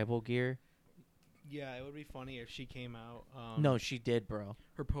tribal gear? Yeah, it would be funny if she came out. No, she did, bro.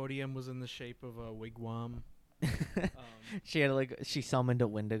 her podium was in the shape of a wigwam. She summoned a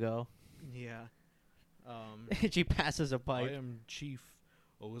Wendigo. Yeah. She passes a I pipe. am Chief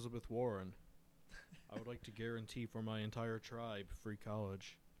Elizabeth Warren. I would like to guarantee for my entire tribe free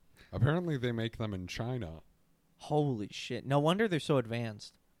college. Apparently, they make them in China. Holy shit! No wonder they're so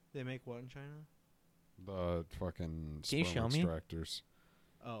advanced. They make what in China? The fucking Can you sperm show me? extractors.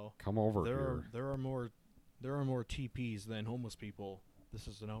 Oh, Come over here. there are more TPs than homeless people. This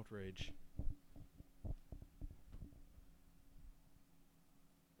is an outrage.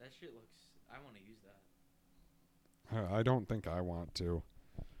 That shit looks. I want to use that. I don't think I want to.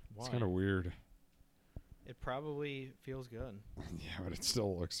 Why? It's kind of weird. It probably feels good. Yeah, but it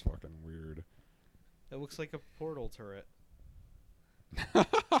still looks fucking weird. It looks like a portal turret.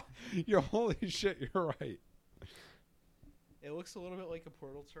 Yo, holy shit, you're right. It looks a little bit like a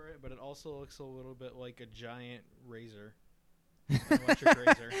portal turret, but it also looks a little bit like a giant razor. An electric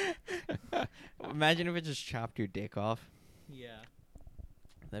razor. Imagine if it just chopped your dick off. Yeah.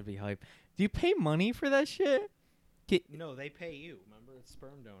 That'd be hype. Do you pay money for that shit? No, they pay you. Remember, it's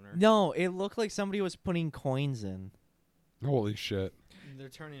sperm donor. No, it looked like somebody was putting coins in. Holy shit. They're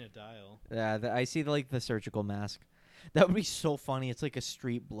turning a dial. Yeah, I see the surgical mask. That would be so funny. It's like a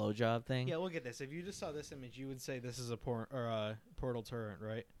street blowjob thing. Yeah, look at this. If you just saw this image, you would say this is a portal turret,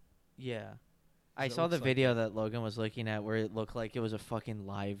 right? Yeah. I it saw the looks like video it. that Logan was looking at where it looked like it was a fucking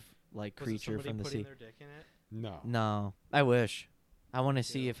live like Was it creature somebody from the putting sea. their dick in it? No. No, I wish. I want to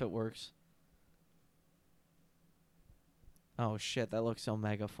see Yeah. if it works. Oh shit, that looks so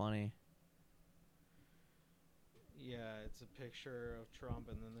mega funny. Yeah, it's a picture of Trump,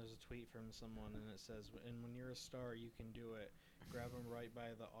 and then there's a tweet from someone, and it says, "And when you're a star, you can do it. Grab him right by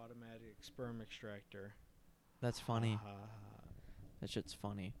the automatic sperm extractor." That's funny. Ha, ha, ha. That shit's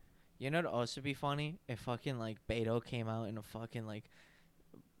funny. You know what'd also be funny? If fucking like Beto came out in a fucking like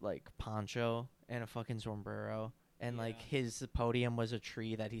poncho and a fucking sombrero, and like Yeah. his podium was a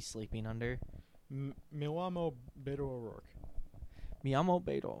tree that he's sleeping under. Milamo Beto O'Rourke. Mi amo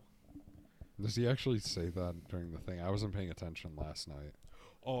Beto. Does he actually say that during the thing? I wasn't paying attention last night.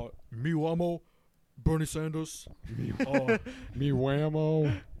 Mi amo Bernie Sanders. Me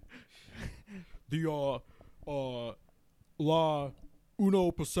whammo. The la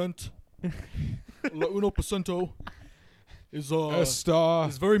 1%, la 1% is Está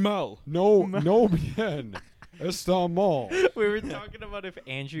is very mal. no bien. Está mal. We were talking about if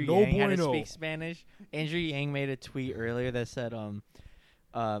Andrew No Yang had to bueno. speak Spanish. Andrew Yang made a tweet earlier that said,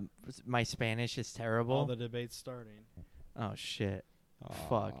 my Spanish is All terrible. the debates starting. Oh shit.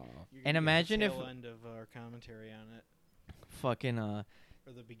 Fuck. You're gonna And get the imagine if- tail end of our commentary on it, Fucking or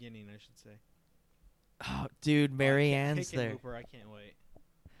the beginning, I should say. oh, dude, Mary Ann's there. Hooper, I can't wait.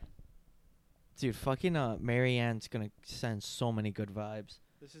 Dude, fucking Mary Ann's gonna send so many good vibes.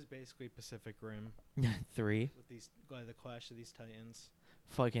 This is basically Pacific Rim 3. with these the clash of these titans,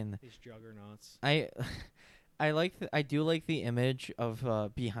 Fucking these juggernauts. I do like the image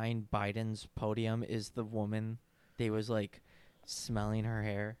of behind Biden's podium is the woman. They was like smelling her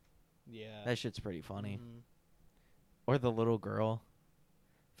hair. Yeah. That shit's pretty funny. Mhm. Or the little girl.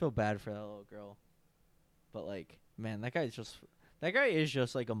 Feel bad for that little girl. But like, man, that guy is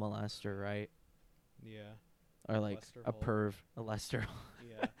just like a molester, right? Yeah. Or like Lester a Holt. perv, a Lester.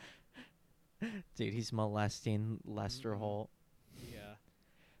 Yeah. Dude, he's molesting Lester Mhm. Holt. Yeah.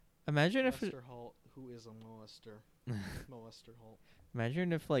 Imagine if Lester Holt, who is a molester. Molester Holt.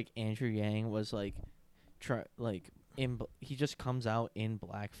 imagine if like Andrew Yang was like he just comes out in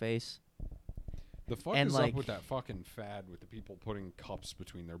blackface. The fuck And, is like- up with that fucking fad with the people putting cups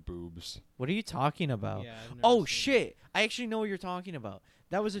between their boobs? What are you talking about? Yeah, I've never Oh seen it. shit! I actually know what you're talking about.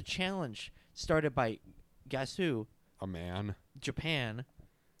 That was a challenge started by, guess who? A man? Japan.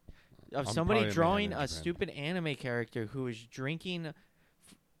 Of I'm somebody probably a man drawing in a Japan. stupid anime character who is drinking,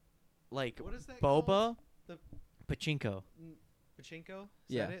 like What is that boba, called? The- pachinko. Pachinko? Is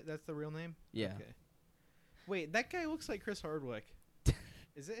Yeah. that it? That's the real name? Yeah. Okay. Wait, that guy looks like Chris Hardwick.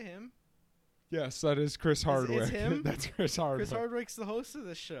 Is it him? Yes, that is Chris Hardwick. him? That's Chris Hardwick. Chris Hardwick's the host of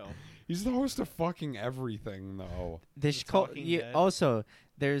this show. He's the host of fucking everything, though. This The called Talking Dead. also.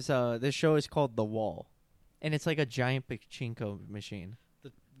 There's this show is called The Wall, and it's like a giant pachinko machine.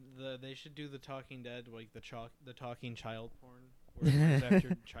 They should do the Talking Dead, like the talking child porn, where it comes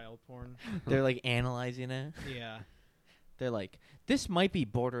after child porn. They're like analyzing it. Yeah, They're like, this might be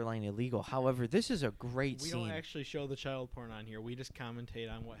borderline illegal. However, this is a great we scene. don't actually show the child porn on here. We just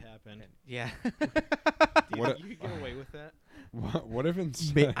commentate on what happened. Yeah. Do you What think you could get away with that? What if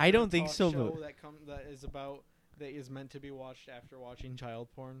instead? I don't think Talk so. show But that is meant to be watched after watching child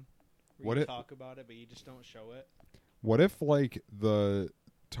porn. Where What you if- talk about it, but you just don't show it. What if like the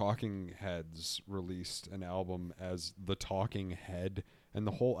Talking Heads released an album as the Talking Head, and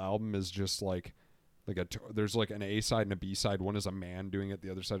the whole album is just like there's like an A side and a B side. One is a man doing it, the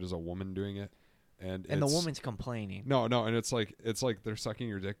other side is a woman doing it, and and the it's- woman's complaining. No, and it's like they're sucking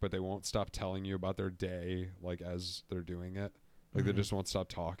your dick, but they won't stop telling you about their day, like as they're doing it. Like they Mhm. just won't stop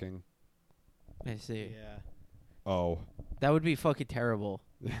talking. I see. Yeah. Oh, That would be fucking terrible.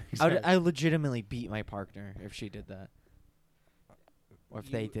 exactly. I legitimately beat my partner if she did that. Or if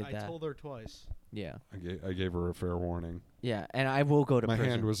they did I that. told her twice. Yeah. I gave her a fair warning. Yeah, and I will go to My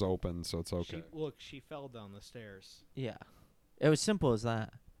prison. hand was open, so it's okay. She fell down the stairs. Yeah. It was simple as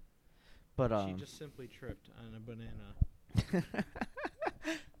that. But She just simply tripped on a banana.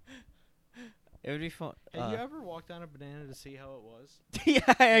 it would be fun. Have you ever walked on a banana to see how it was? Yeah,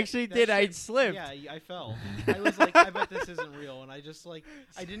 I actually That did. I shit- slipped. Yeah, I fell. I was like, I bet this isn't real, and I just like,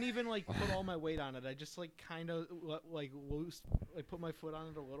 I didn't even like put all my weight on it. I just like kind of like loose, like put my foot on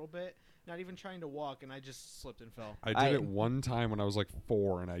it a little bit, not even trying to walk, and I just slipped and fell. I did it one time when I was like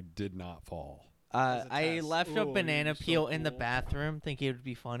 4, and I did not fall. As a I test. left a Ooh, banana you're so peel in the cool. bathroom thinking it would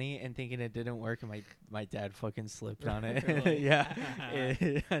be funny and thinking it didn't work, and my dad fucking slipped on it. Really? Yeah,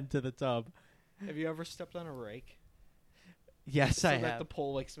 into the tub. Have you ever stepped on a rake? Yes, So I that have. the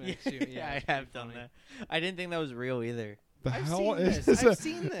pole like smacks you. Yeah, I it's have pretty done funny. that. I didn't think that was real either. The I've hell seen is this. this? I've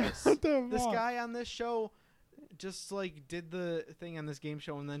seen this. What the This fuck? guy on this show just like did the thing on this game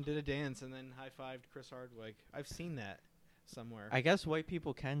show and then did a dance and then high-fived Chris Hardwick. I've seen that somewhere. I guess white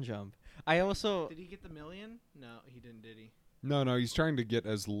people can jump. I also Did he get the million? No, he didn't, did he? No, he's trying to get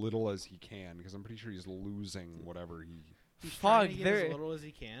as little as he can because I'm pretty sure he's losing whatever he. He's trying fuck. to get as There, little as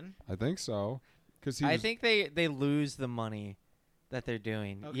he can. I think so. Because I think they lose the money that they're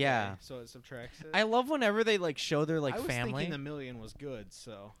doing. Okay, Yeah, So it subtracts it. I love whenever they like show their like I was family. thinking the million was good,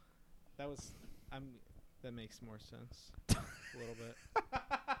 so that makes more sense. A little bit.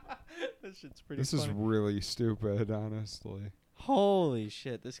 This shit's pretty. this is really stupid, honestly. Holy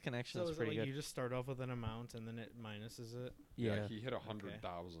shit! This connection So is is it pretty like good. you just start off with an amount and then it minuses it? Yeah. He hit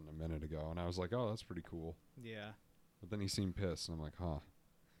 100,000 a minute ago, and I was like, oh, that's pretty cool. Yeah. But then he seemed pissed, and I'm like, huh.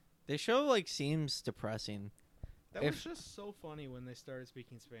 They show like seems depressing. That If- was just so funny when they started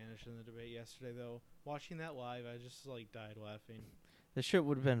speaking Spanish in the debate yesterday, though. Watching that live, I just like died laughing. This shit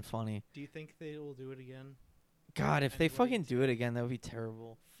would have been funny. Do you think they will do it again? God, if they Anybody fucking do it again, that would be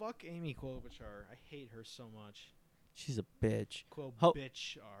terrible. Fuck Amy Klobuchar. I hate her so much. She's a bitch. Ho-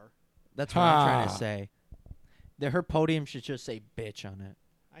 Klobuchar. That's what I'm trying to Ha. say. Her podium should just say "bitch" on it.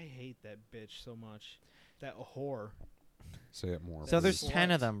 I hate that bitch so much. That whore. Say it more. So That's there's please.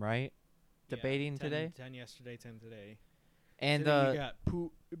 10 of slut. them, right? Yeah, Debating 10 today? 10 yesterday, 10 today. And Today you got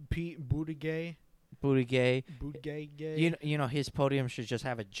Pete Buttigieg. Buttigieg. Buttigieg. You know his podium should just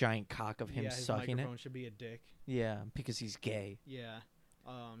have a giant cock of him yeah, his sucking microphone it. should be a dick. Yeah, because he's gay. Yeah.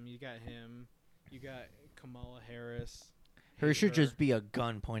 You got him. You got Kamala Harris. Her Hate should just be a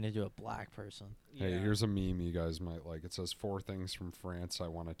gun pointed to a black person. Hey, Yeah. here's a meme you guys might like. It says 4 things from France I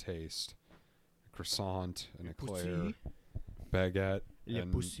want to taste: a croissant, an eclair, Pussy. baguette, Le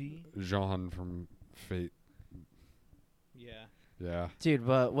and pussy. Jean from Fate. Yeah. Yeah. Dude,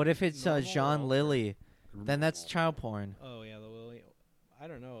 but what if it's Normal Jean or Lilly? Then that's child porn. Oh yeah, the Lily. I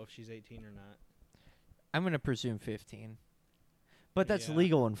don't know if she's 18 or not. I'm gonna presume 15. But that's Yeah.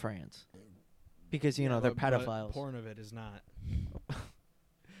 legal in France. Because you know they're but pedophiles. porn of it is not.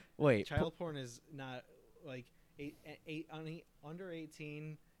 Wait, Child porn is not like under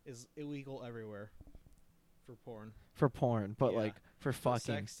 18 is illegal everywhere. for porn. for porn, but Yeah. like for But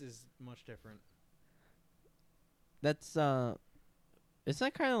fucking. sex is much different. That's isn't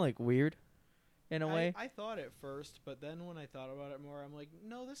that kind of like weird, in a way? I thought at first, but then when I thought about it more, I'm like,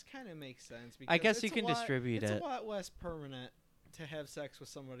 no, this kind of makes sense. I Because guess it's you a can lot- distribute it's it. a lot less permanent to have sex with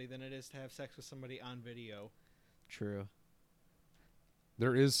somebody than it is to have sex with somebody on video. True.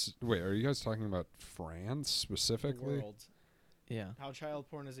 There is. Wait, are you guys talking about France The specifically? world. Yeah. How child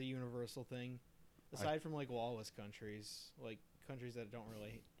porn is a universal thing, aside from like lawless countries, like countries that don't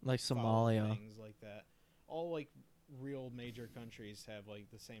really Like follow Somalia. things like that. All like real major countries have like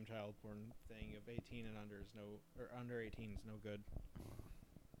the same child porn thing of 18 and under is no, or under 18 is no good.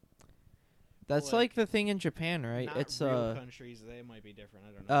 That's like, like the thing in Japan, right? Not it's real countries, they might be different.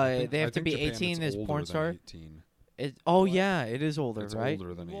 I don't know. I think- they I have to think be Japan, 18 it's as older porn than star. 18. Oh What? yeah, it is older, It's right?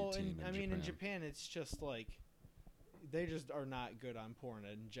 older than 18 I in mean, Japan. in Japan, it's just like they just are not good on porn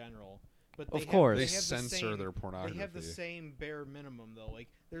in general. But Of they course. They have the censor same- their pornography. They have the same bare minimum though. Like,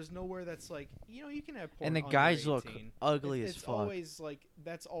 there's nowhere that's like, you can have porn. And the under guys look 18. ugly It's as fuck. always like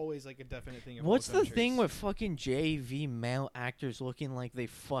that's always like a definite thing. Of What's all the thing countries. with fucking JV male actors looking like they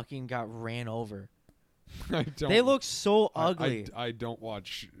fucking got ran over? I don't, They look so I- ugly. I don't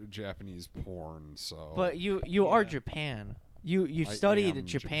watch Japanese porn, so. But you are Yeah. Japan. You I studied am in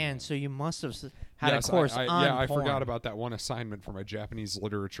Japan, Japan. so you must have had Yes, a course I, on yeah, I porn. forgot about that one assignment for my Japanese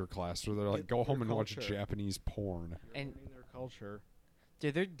literature class where they're like, go home their and watch culture. Japanese porn. You're and- learning their culture.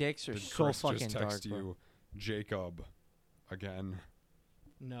 Dude, their dicks are Did so Chris fucking just dark. text Bro. you, Jacob, again?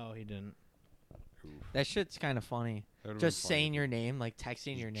 No, he didn't. Oof. That shit's kind of funny. That would've Just been funny saying if your it name, like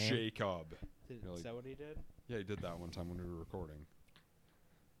texting your was name. Jacob. Did, You're is like- that what he did? Yeah, he did that one time when we were recording.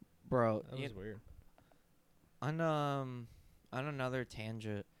 Bro, That was weird. on another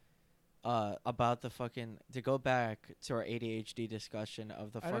tangent about the fucking to go back to our ADHD discussion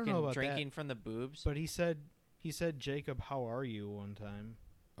of the I don't know fucking about that. drinking from the boobs. But he said, Jacob, how are you? One time.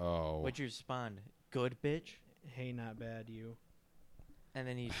 Oh. What'd you respond? Good bitch. Hey, not bad, you. And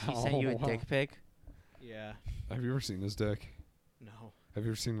then he sent you a Oh, wow. dick pic. Yeah. Have you ever seen his dick? No. Have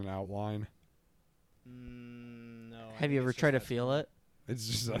you ever seen an outline? No. I Have think you ever it's tried to just that feel small. it? It's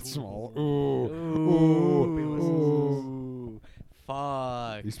just that small. Ooh. Ooh. Ooh.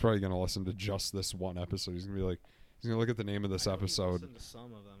 Fuck. He's probably gonna listen to just this one episode. He's gonna be like, he's gonna look at the name of this I only episode. listened to some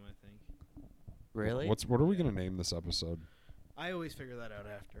of them, I think. Really? What are we gonna name this episode? I always figure that out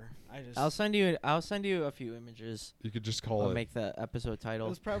after. I just. I'll send you a few images. You could just I'll call it. make the episode It title.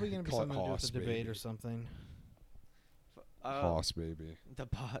 was probably going to be Call it something to do with Hoss the debate Baby. or something. Hoss baby.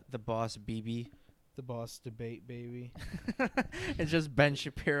 The boss BB. The boss debate, baby. It's just Ben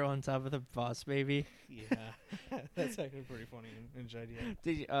Shapiro on top of the boss baby. Yeah. That's actually pretty funny idea.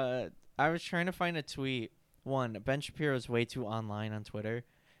 Did you, I was trying to find a tweet. One, Ben Shapiro is way too online on Twitter,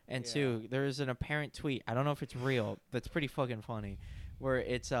 and Yeah. two, there is an apparent tweet. I don't know if it's real. That's pretty fucking funny. Where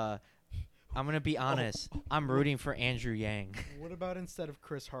it's I'm gonna be honest. I'm rooting for Andrew Yang. What about instead of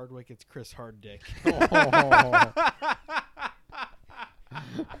Chris Hardwick, it's Chris Harddick?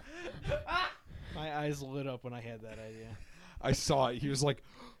 My eyes lit up when I had that idea. I saw it. He was like,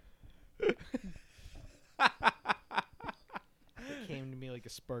 It came to me like a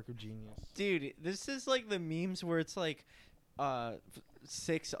spark of genius. Dude, this is like the memes where it's like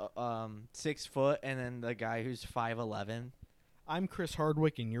 6 foot and then the guy who's 5'11". I'm Chris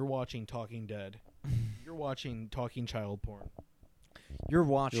Hardwick, and you're watching Talking Dead. You're watching Talking Child Porn. You're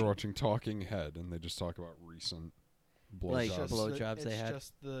watching. you're watching Talking Head, and they just talk about recent Like, blowjobs. blowjobs they it's had.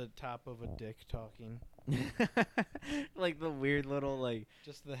 just the top of a dick talking. Like the weird little like.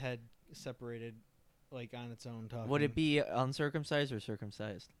 Just the head separated, like on its own talking. Would it be uncircumcised or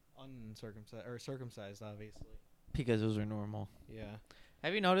circumcised? uncircumcised or circumcised? Obviously. Because those are normal. Yeah.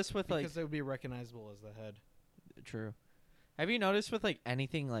 Have you noticed with Because they would be recognizable as the head. true? Have you noticed with like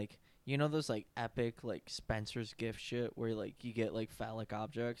anything like those like epic like Spencer's gift shit where like you get like phallic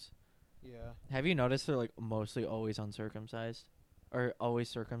objects? Yeah. Have you noticed they're like mostly always uncircumcised, or always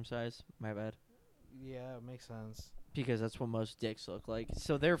circumcised? My bad. Yeah, it makes sense. Because that's what most dicks look like.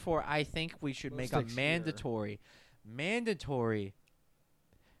 So therefore, I think we should Most make a dicks here. mandatory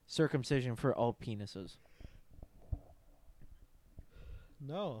circumcision for all penises.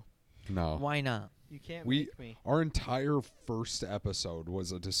 No, No. Why not? you can't We- make me. Our entire first episode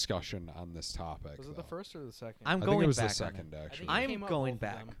was a discussion on this topic. Was it though. the first or the second? I'm I going think it was back the on it. second, I think actually. you I'm came up going both of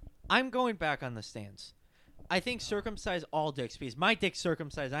back. them. I'm going back on the stance. I think circumcise all dicks because my dick's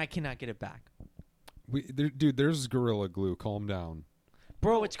circumcised and I cannot get it back. Dude, there's Gorilla Glue. Calm down.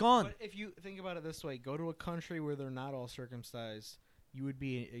 Bro, it's gone. But if you think about it this way, go to a country where they're not all circumcised, you would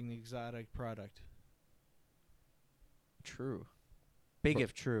be an exotic product. True. Big But-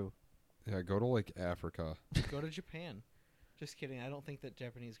 if true. Yeah, go to like Africa. Go to Japan. Just kidding. I don't think that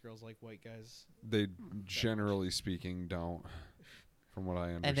Japanese girls like white guys. They generally speaking don't, from what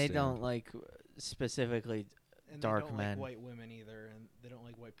I understand. And they don't like specifically And dark they don't men. like white women either, and they don't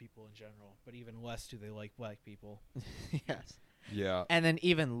like white people in general. But even less do they like black people. Yes. Yeah. And then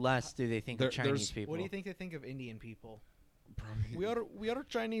even less do they think There- of Chinese there's- people. What do you think they think of Indian people? Probably- We are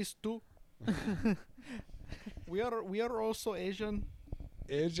Chinese too. We are also Asian.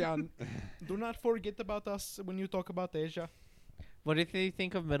 Asian. Do not forget about us when you talk about Asia. What do they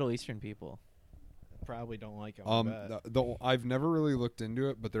think of Middle Eastern people? Probably don't like them. I've never really looked into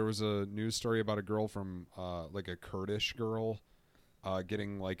it, but there was a news story about a girl from like a Kurdish girl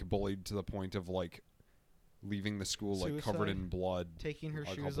getting like bullied to the point of like leaving the school like covered Suicide? in blood. Taking her a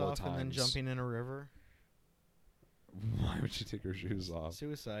shoes couple of off and then times. jumping in a river. Why would she take her shoes off?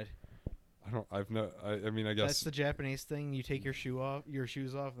 Suicide. I mean, I guess That's the Japanese thing. You take your shoes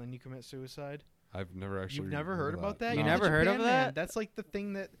off, and then you commit suicide. I've never actually. You've never heard about that? You You're never not heard of Japan man. that? That's like the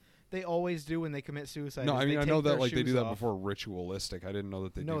thing that they always do when they commit suicide. No, is I they mean I take know that their like they do shoes that off. before ritualistic. I didn't know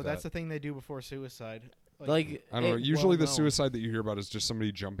that they do that. No, that's the thing they do before suicide. Like, I don't know. it- Usually the well known. suicide that you hear about is just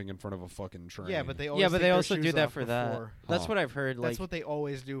somebody jumping in front of a fucking train. Yeah, but they always yeah, but take they their also do shoes that off for that. before. That's Huh. what I've heard. That's Like, what they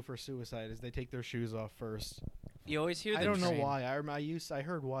always do for suicide is they take their shoes off first. you always hear. I them don't know saying- why. I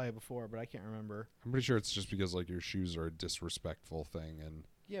heard why before, but I can't remember. I'm pretty sure it's just because like your shoes are a disrespectful thing, and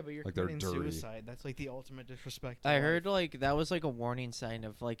Yeah, but you're Like, they're committing dirty. suicide. That's like the ultimate disrespect. to I life. heard like that was like a warning sign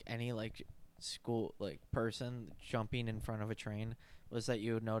of like any like school like person jumping in front of a train was that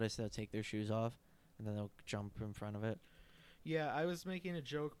you would notice they'll take their shoes off and then they'll jump in front of it. Yeah, I was making a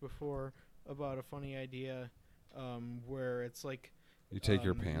joke before about a funny idea, where it's like you take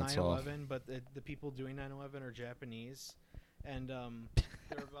your pants off. 9/11, but the people doing 9/11 are Japanese, and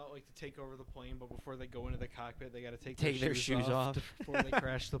they're about like to take over the plane, but before they go into the cockpit, they got to take Their shoes off. before they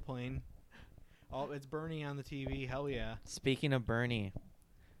crash the plane. Oh, it's Bernie on the TV. Hell yeah. Speaking of Bernie,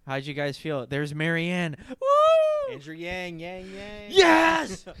 how'd you guys feel? There's Marianne. Woo! Andrew Yang.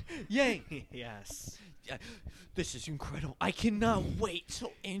 Yes! Yang. Yes. This is incredible. I cannot wait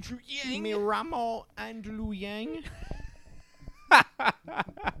till Andrew Yang. Miramo Andrew Yang.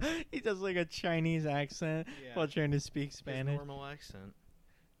 He does like a Chinese accent Yeah. while trying to speak His Spanish. normal accent.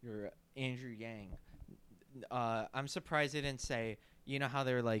 You're Andrew Yang. I'm surprised they didn't say. You know how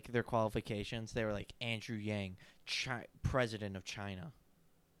they're like their qualifications? They were like Andrew Yang, President of China.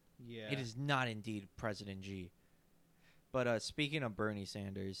 Yeah. It is not indeed President Xi. But speaking of Bernie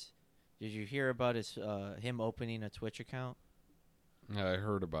Sanders, did you hear about him opening a Twitch account? Yeah, I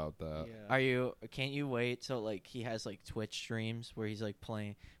heard about that. Yeah. Can't you wait till like he has like Twitch streams where he's like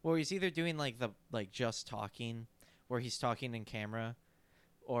playing, well he's either doing like the like just talking where he's talking in camera,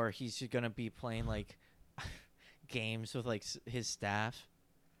 or he's gonna be playing like games with like his staff.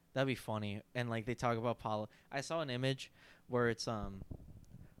 That'd be funny. And like they talk about I saw an image where it's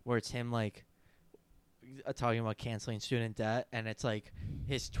him like talking about canceling student debt, and it's like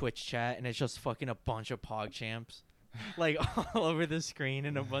his Twitch chat, and it's just fucking a bunch of PogChamps like all over the screen,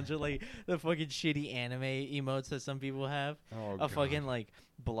 and a bunch of like the fucking shitty anime emotes that some people have. Oh, A God. fucking like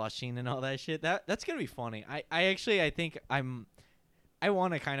blushing and all that shit. That's gonna be funny. I think I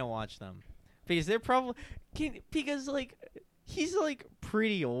want to kind of watch them because they're probably because like he's like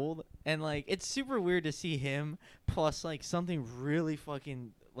pretty old, and like it's super weird to see him plus like something really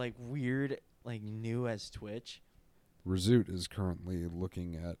fucking like weird like new as Twitch. Razut is currently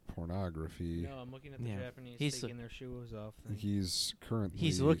looking at pornography. No, I'm looking at the Yeah. Japanese He's taking their shoes off. thing.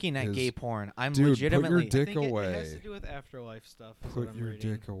 He's looking at gay porn. I'm Dude, put your legitimately dick I think away. It has to do with afterlife stuff. is what Put I'm your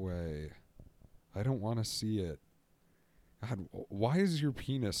reading. dick away. I don't want to see it. God, why is your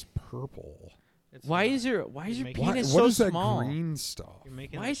penis purple? It's why not. is your You're making- Why, penis what so is that small? green stuff? You're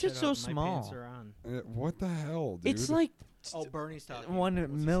making Why that is it shit so up. My pants small? are on. What the hell, dude? It's like Oh, Bernie's talking. 1 What's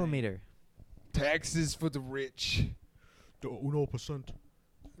he saying? millimeter. taxes for the rich. The 1%.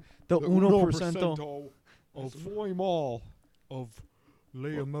 The The 1% of Foy Mall. Of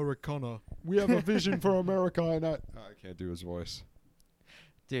Le Americana. We have a vision for America, and I can't do his voice.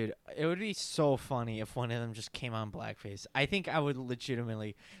 Dude, it would be so funny if one of them just came on blackface. I think I would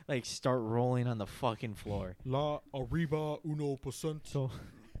legitimately like start rolling on the fucking floor. La Arriba 1%. So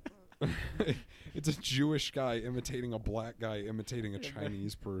It's a Jewish guy imitating a black guy imitating a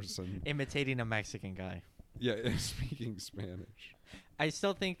Chinese person. imitating a Mexican guy. Yeah, speaking Spanish. I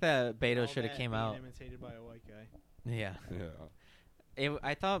still think that Beto should have came out. Imitated by a white guy. Yeah. Yeah.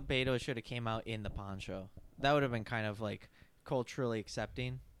 I thought Beto should have came out in the poncho. That would have been kind of like culturally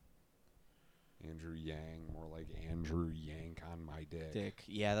accepting. Andrew Yang, more like Andrew Yank on my dick.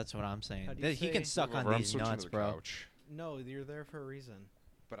 Yeah, that's what I'm saying. How do you He can say- suck on I'm these switching nuts, to the bro. couch. No, you're there for a reason.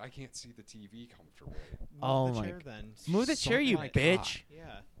 but I can't see the TV comfortably. Oh Move the my chair g- then. Move the chair, you my bitch.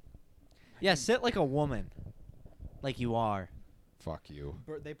 Yeah. Yeah, sit like a woman. Like you are. Fuck you.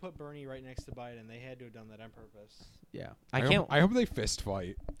 They put Bernie right next to Biden. They had to have done that on purpose. Yeah. I hope they fist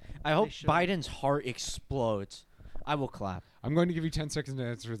fight. I hope should. Biden's heart explodes. I will clap. I'm going to give you 10 seconds to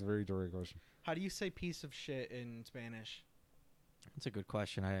answer the very direct question. How do you say piece of shit in Spanish? That's a good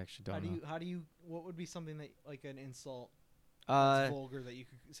question. I actually don't know. How do you what would be something that like an insult Uh, that's vulgar that you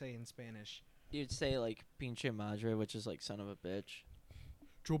could say in Spanish? you'd say like pinche madre, which is like son of a bitch.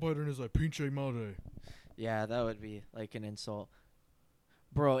 Joe Biden is a pinche madre. Yeah, that would be like an insult.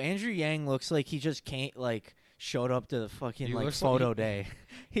 Bro, Andrew Yang looks like he just can't like showed up to the fucking He like looks like photo day.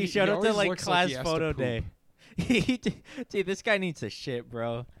 He he showed up to always like looks like class he has to photo poop. day. Dude, this guy needs a shit,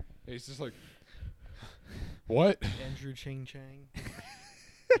 bro. He's just like, what? Andrew Ching Chang.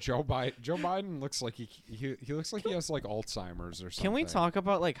 Joe Biden looks like he looks like he has like Alzheimer's or something. Can we talk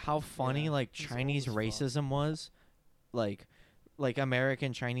about like how funny Yeah, like he's Chinese old as fuck. racism was? Like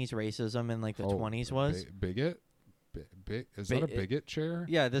American Chinese racism in like the 20s was? bigot? Is Bi- that a bigot chair?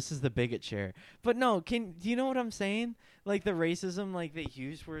 Yeah, this is the bigot chair. But no, do you know what I'm saying? Like the racism like they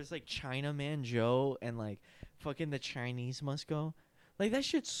used where it's like Chinaman Joe and like fucking the Chinese must go. Like that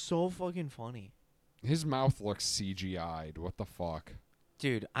shit's so fucking funny. His mouth looks CGI'd. What the fuck?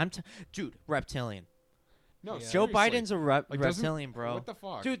 Dude, dude, reptilian. No, Yeah. Joe seriously. Biden's a Like, doesn't- reptilian, bro. What the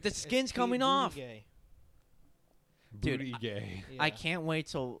fuck? Dude, the It's skin's booty- coming booty off. gay. dude, Booty gay. Yeah. I can't wait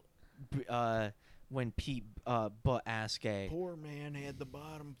till when Pete butt ass gay. Poor man had the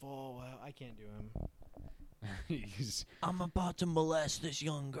bottom fall out. I can't do him. He's I'm about to molest this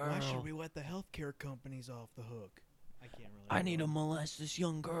young girl. Why should we let the healthcare companies off the hook? I can't really. I do need to it. molest this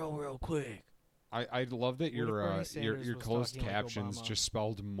young girl real quick. I love that What if your Bernie Sanders your was closed talking like captions Obama? just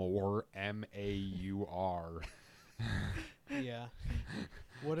spelled more MAUR. Yeah.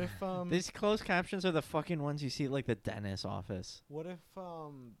 What if These closed captions are the fucking ones you see at like the dentist office. What if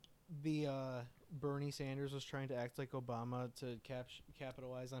the Bernie Sanders was trying to act like Obama to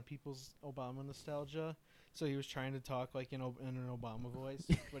capitalize on people's Obama nostalgia? So he was trying to talk like in an Obama voice,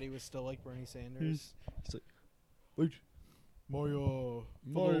 but he was still like Bernie Sanders. He's like, My fellow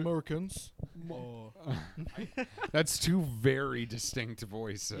My- Americans. That's two very distinct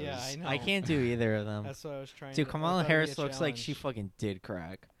voices. Yeah, I know. I can't do either of them. That's what I was trying. Dude, to, I Kamala thought it'd be Harris a looks like she challenge. fucking did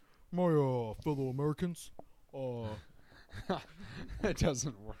crack. My fellow Americans. That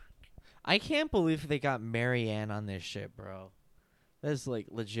doesn't work. I can't believe they got Marianne on this shit, bro. That's like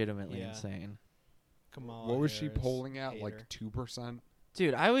legitimately Yeah. insane. Kamala What was she Harris, polling at? hater. Like 2%?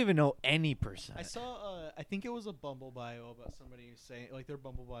 Dude, I don't even know any percent. I saw. I think it was a Bumble bio about somebody saying like their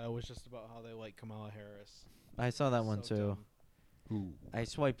Bumble bio was just about how they like Kamala Harris. I saw that one So too. dumb. Ooh. I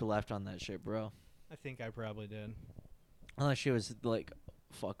swiped left on that shit, bro. I think I probably did. Unless she was like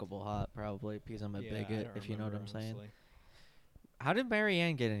fuckable hot, probably because I'm a Yeah, I bigot. don't If you know what I'm remember, saying. honestly. How did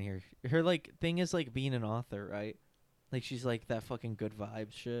Marianne get in here? Her like thing is like being an author, right? Like she's like that fucking good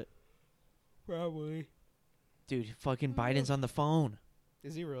vibes shit. Probably. Dude, fucking Biden's on the phone.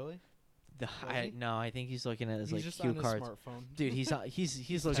 Is he really? he? No, I think he's looking at his He's like just cue on his cards. smartphone. Dude, he's looking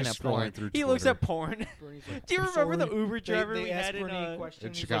Just at porn. scrolling through He looks Twitter. at porn. Bernie's like, Do you "I'm remember the sorry." Uber driver they we asked had in, Bernie a question.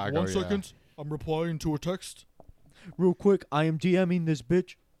 in he's Chicago, Like, yeah. 1 second. I'm replying to a text. Real quick, I am DMing this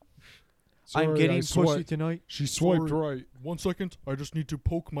bitch. I'm Sorry, getting I pussy swiped- tonight. She swiped Sorry. right. 1 second. I just need to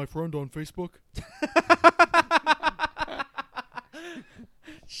poke my friend on Facebook.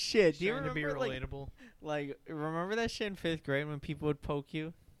 Shit, do you Trying to be remember relatable. like remember that shit in 5th grade when people would poke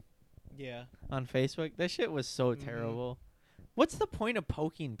you Yeah. on Facebook? That shit was so Mhm. terrible. What's the point of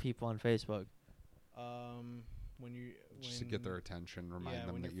poking people on Facebook? When you Just to get their attention, remind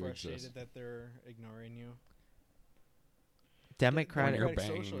them when that you're you frustrated exist. that they're ignoring you. Democratic. you're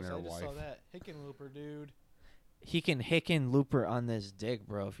Democratic banging Socialist, their I just saw wife. that. Hickenlooper, dude. He can Hicken Looper on this dick,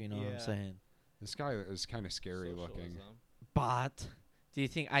 bro, if you know what I'm Yeah. saying. This guy is kind of scary looking. Socialism. Bot. Do you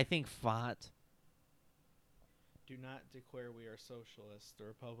think I think Fot? Do not declare we are socialists. The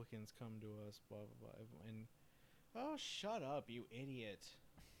Republicans come to us, blah blah blah. And oh, shut up, you idiot!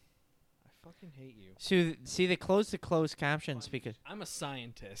 I fucking hate you. See they closed the closed captions because I'm a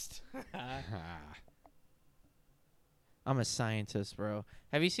scientist. I'm a scientist, bro.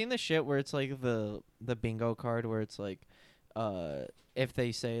 Have you seen the shit where it's like the bingo card where it's like if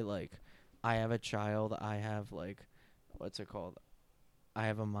they say like I have a child, I have like what's it called? I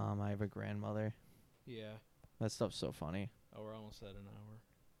have a mom, I have a grandmother. Yeah. That stuff's so funny. Oh, we're almost at an hour.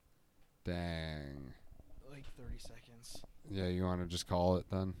 Dang. Like 30 seconds. Yeah, you want to just call it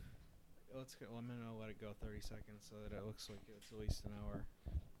then? Let's go. I'm gonna let it go 30 seconds so that it looks like it's at least an hour.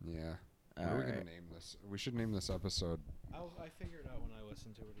 Yeah. What are we gonna name this? We should name this episode, I figure it out when I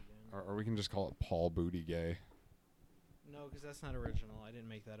listen to it again. or we can just call it Paul Booty Gay. No, because that's not original. I didn't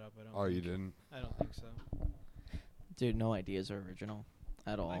make that up. I don't. Oh, you think. didn't? I don't think so. Dude, no ideas are original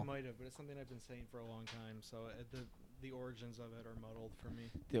at all. I might have, but it's something I've been saying for a long time. So the origins of it are muddled for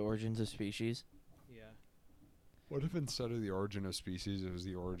me. The origins of species. Yeah. What if instead of the origin of species, it was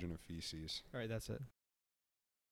the origin of feces? All right, that's it.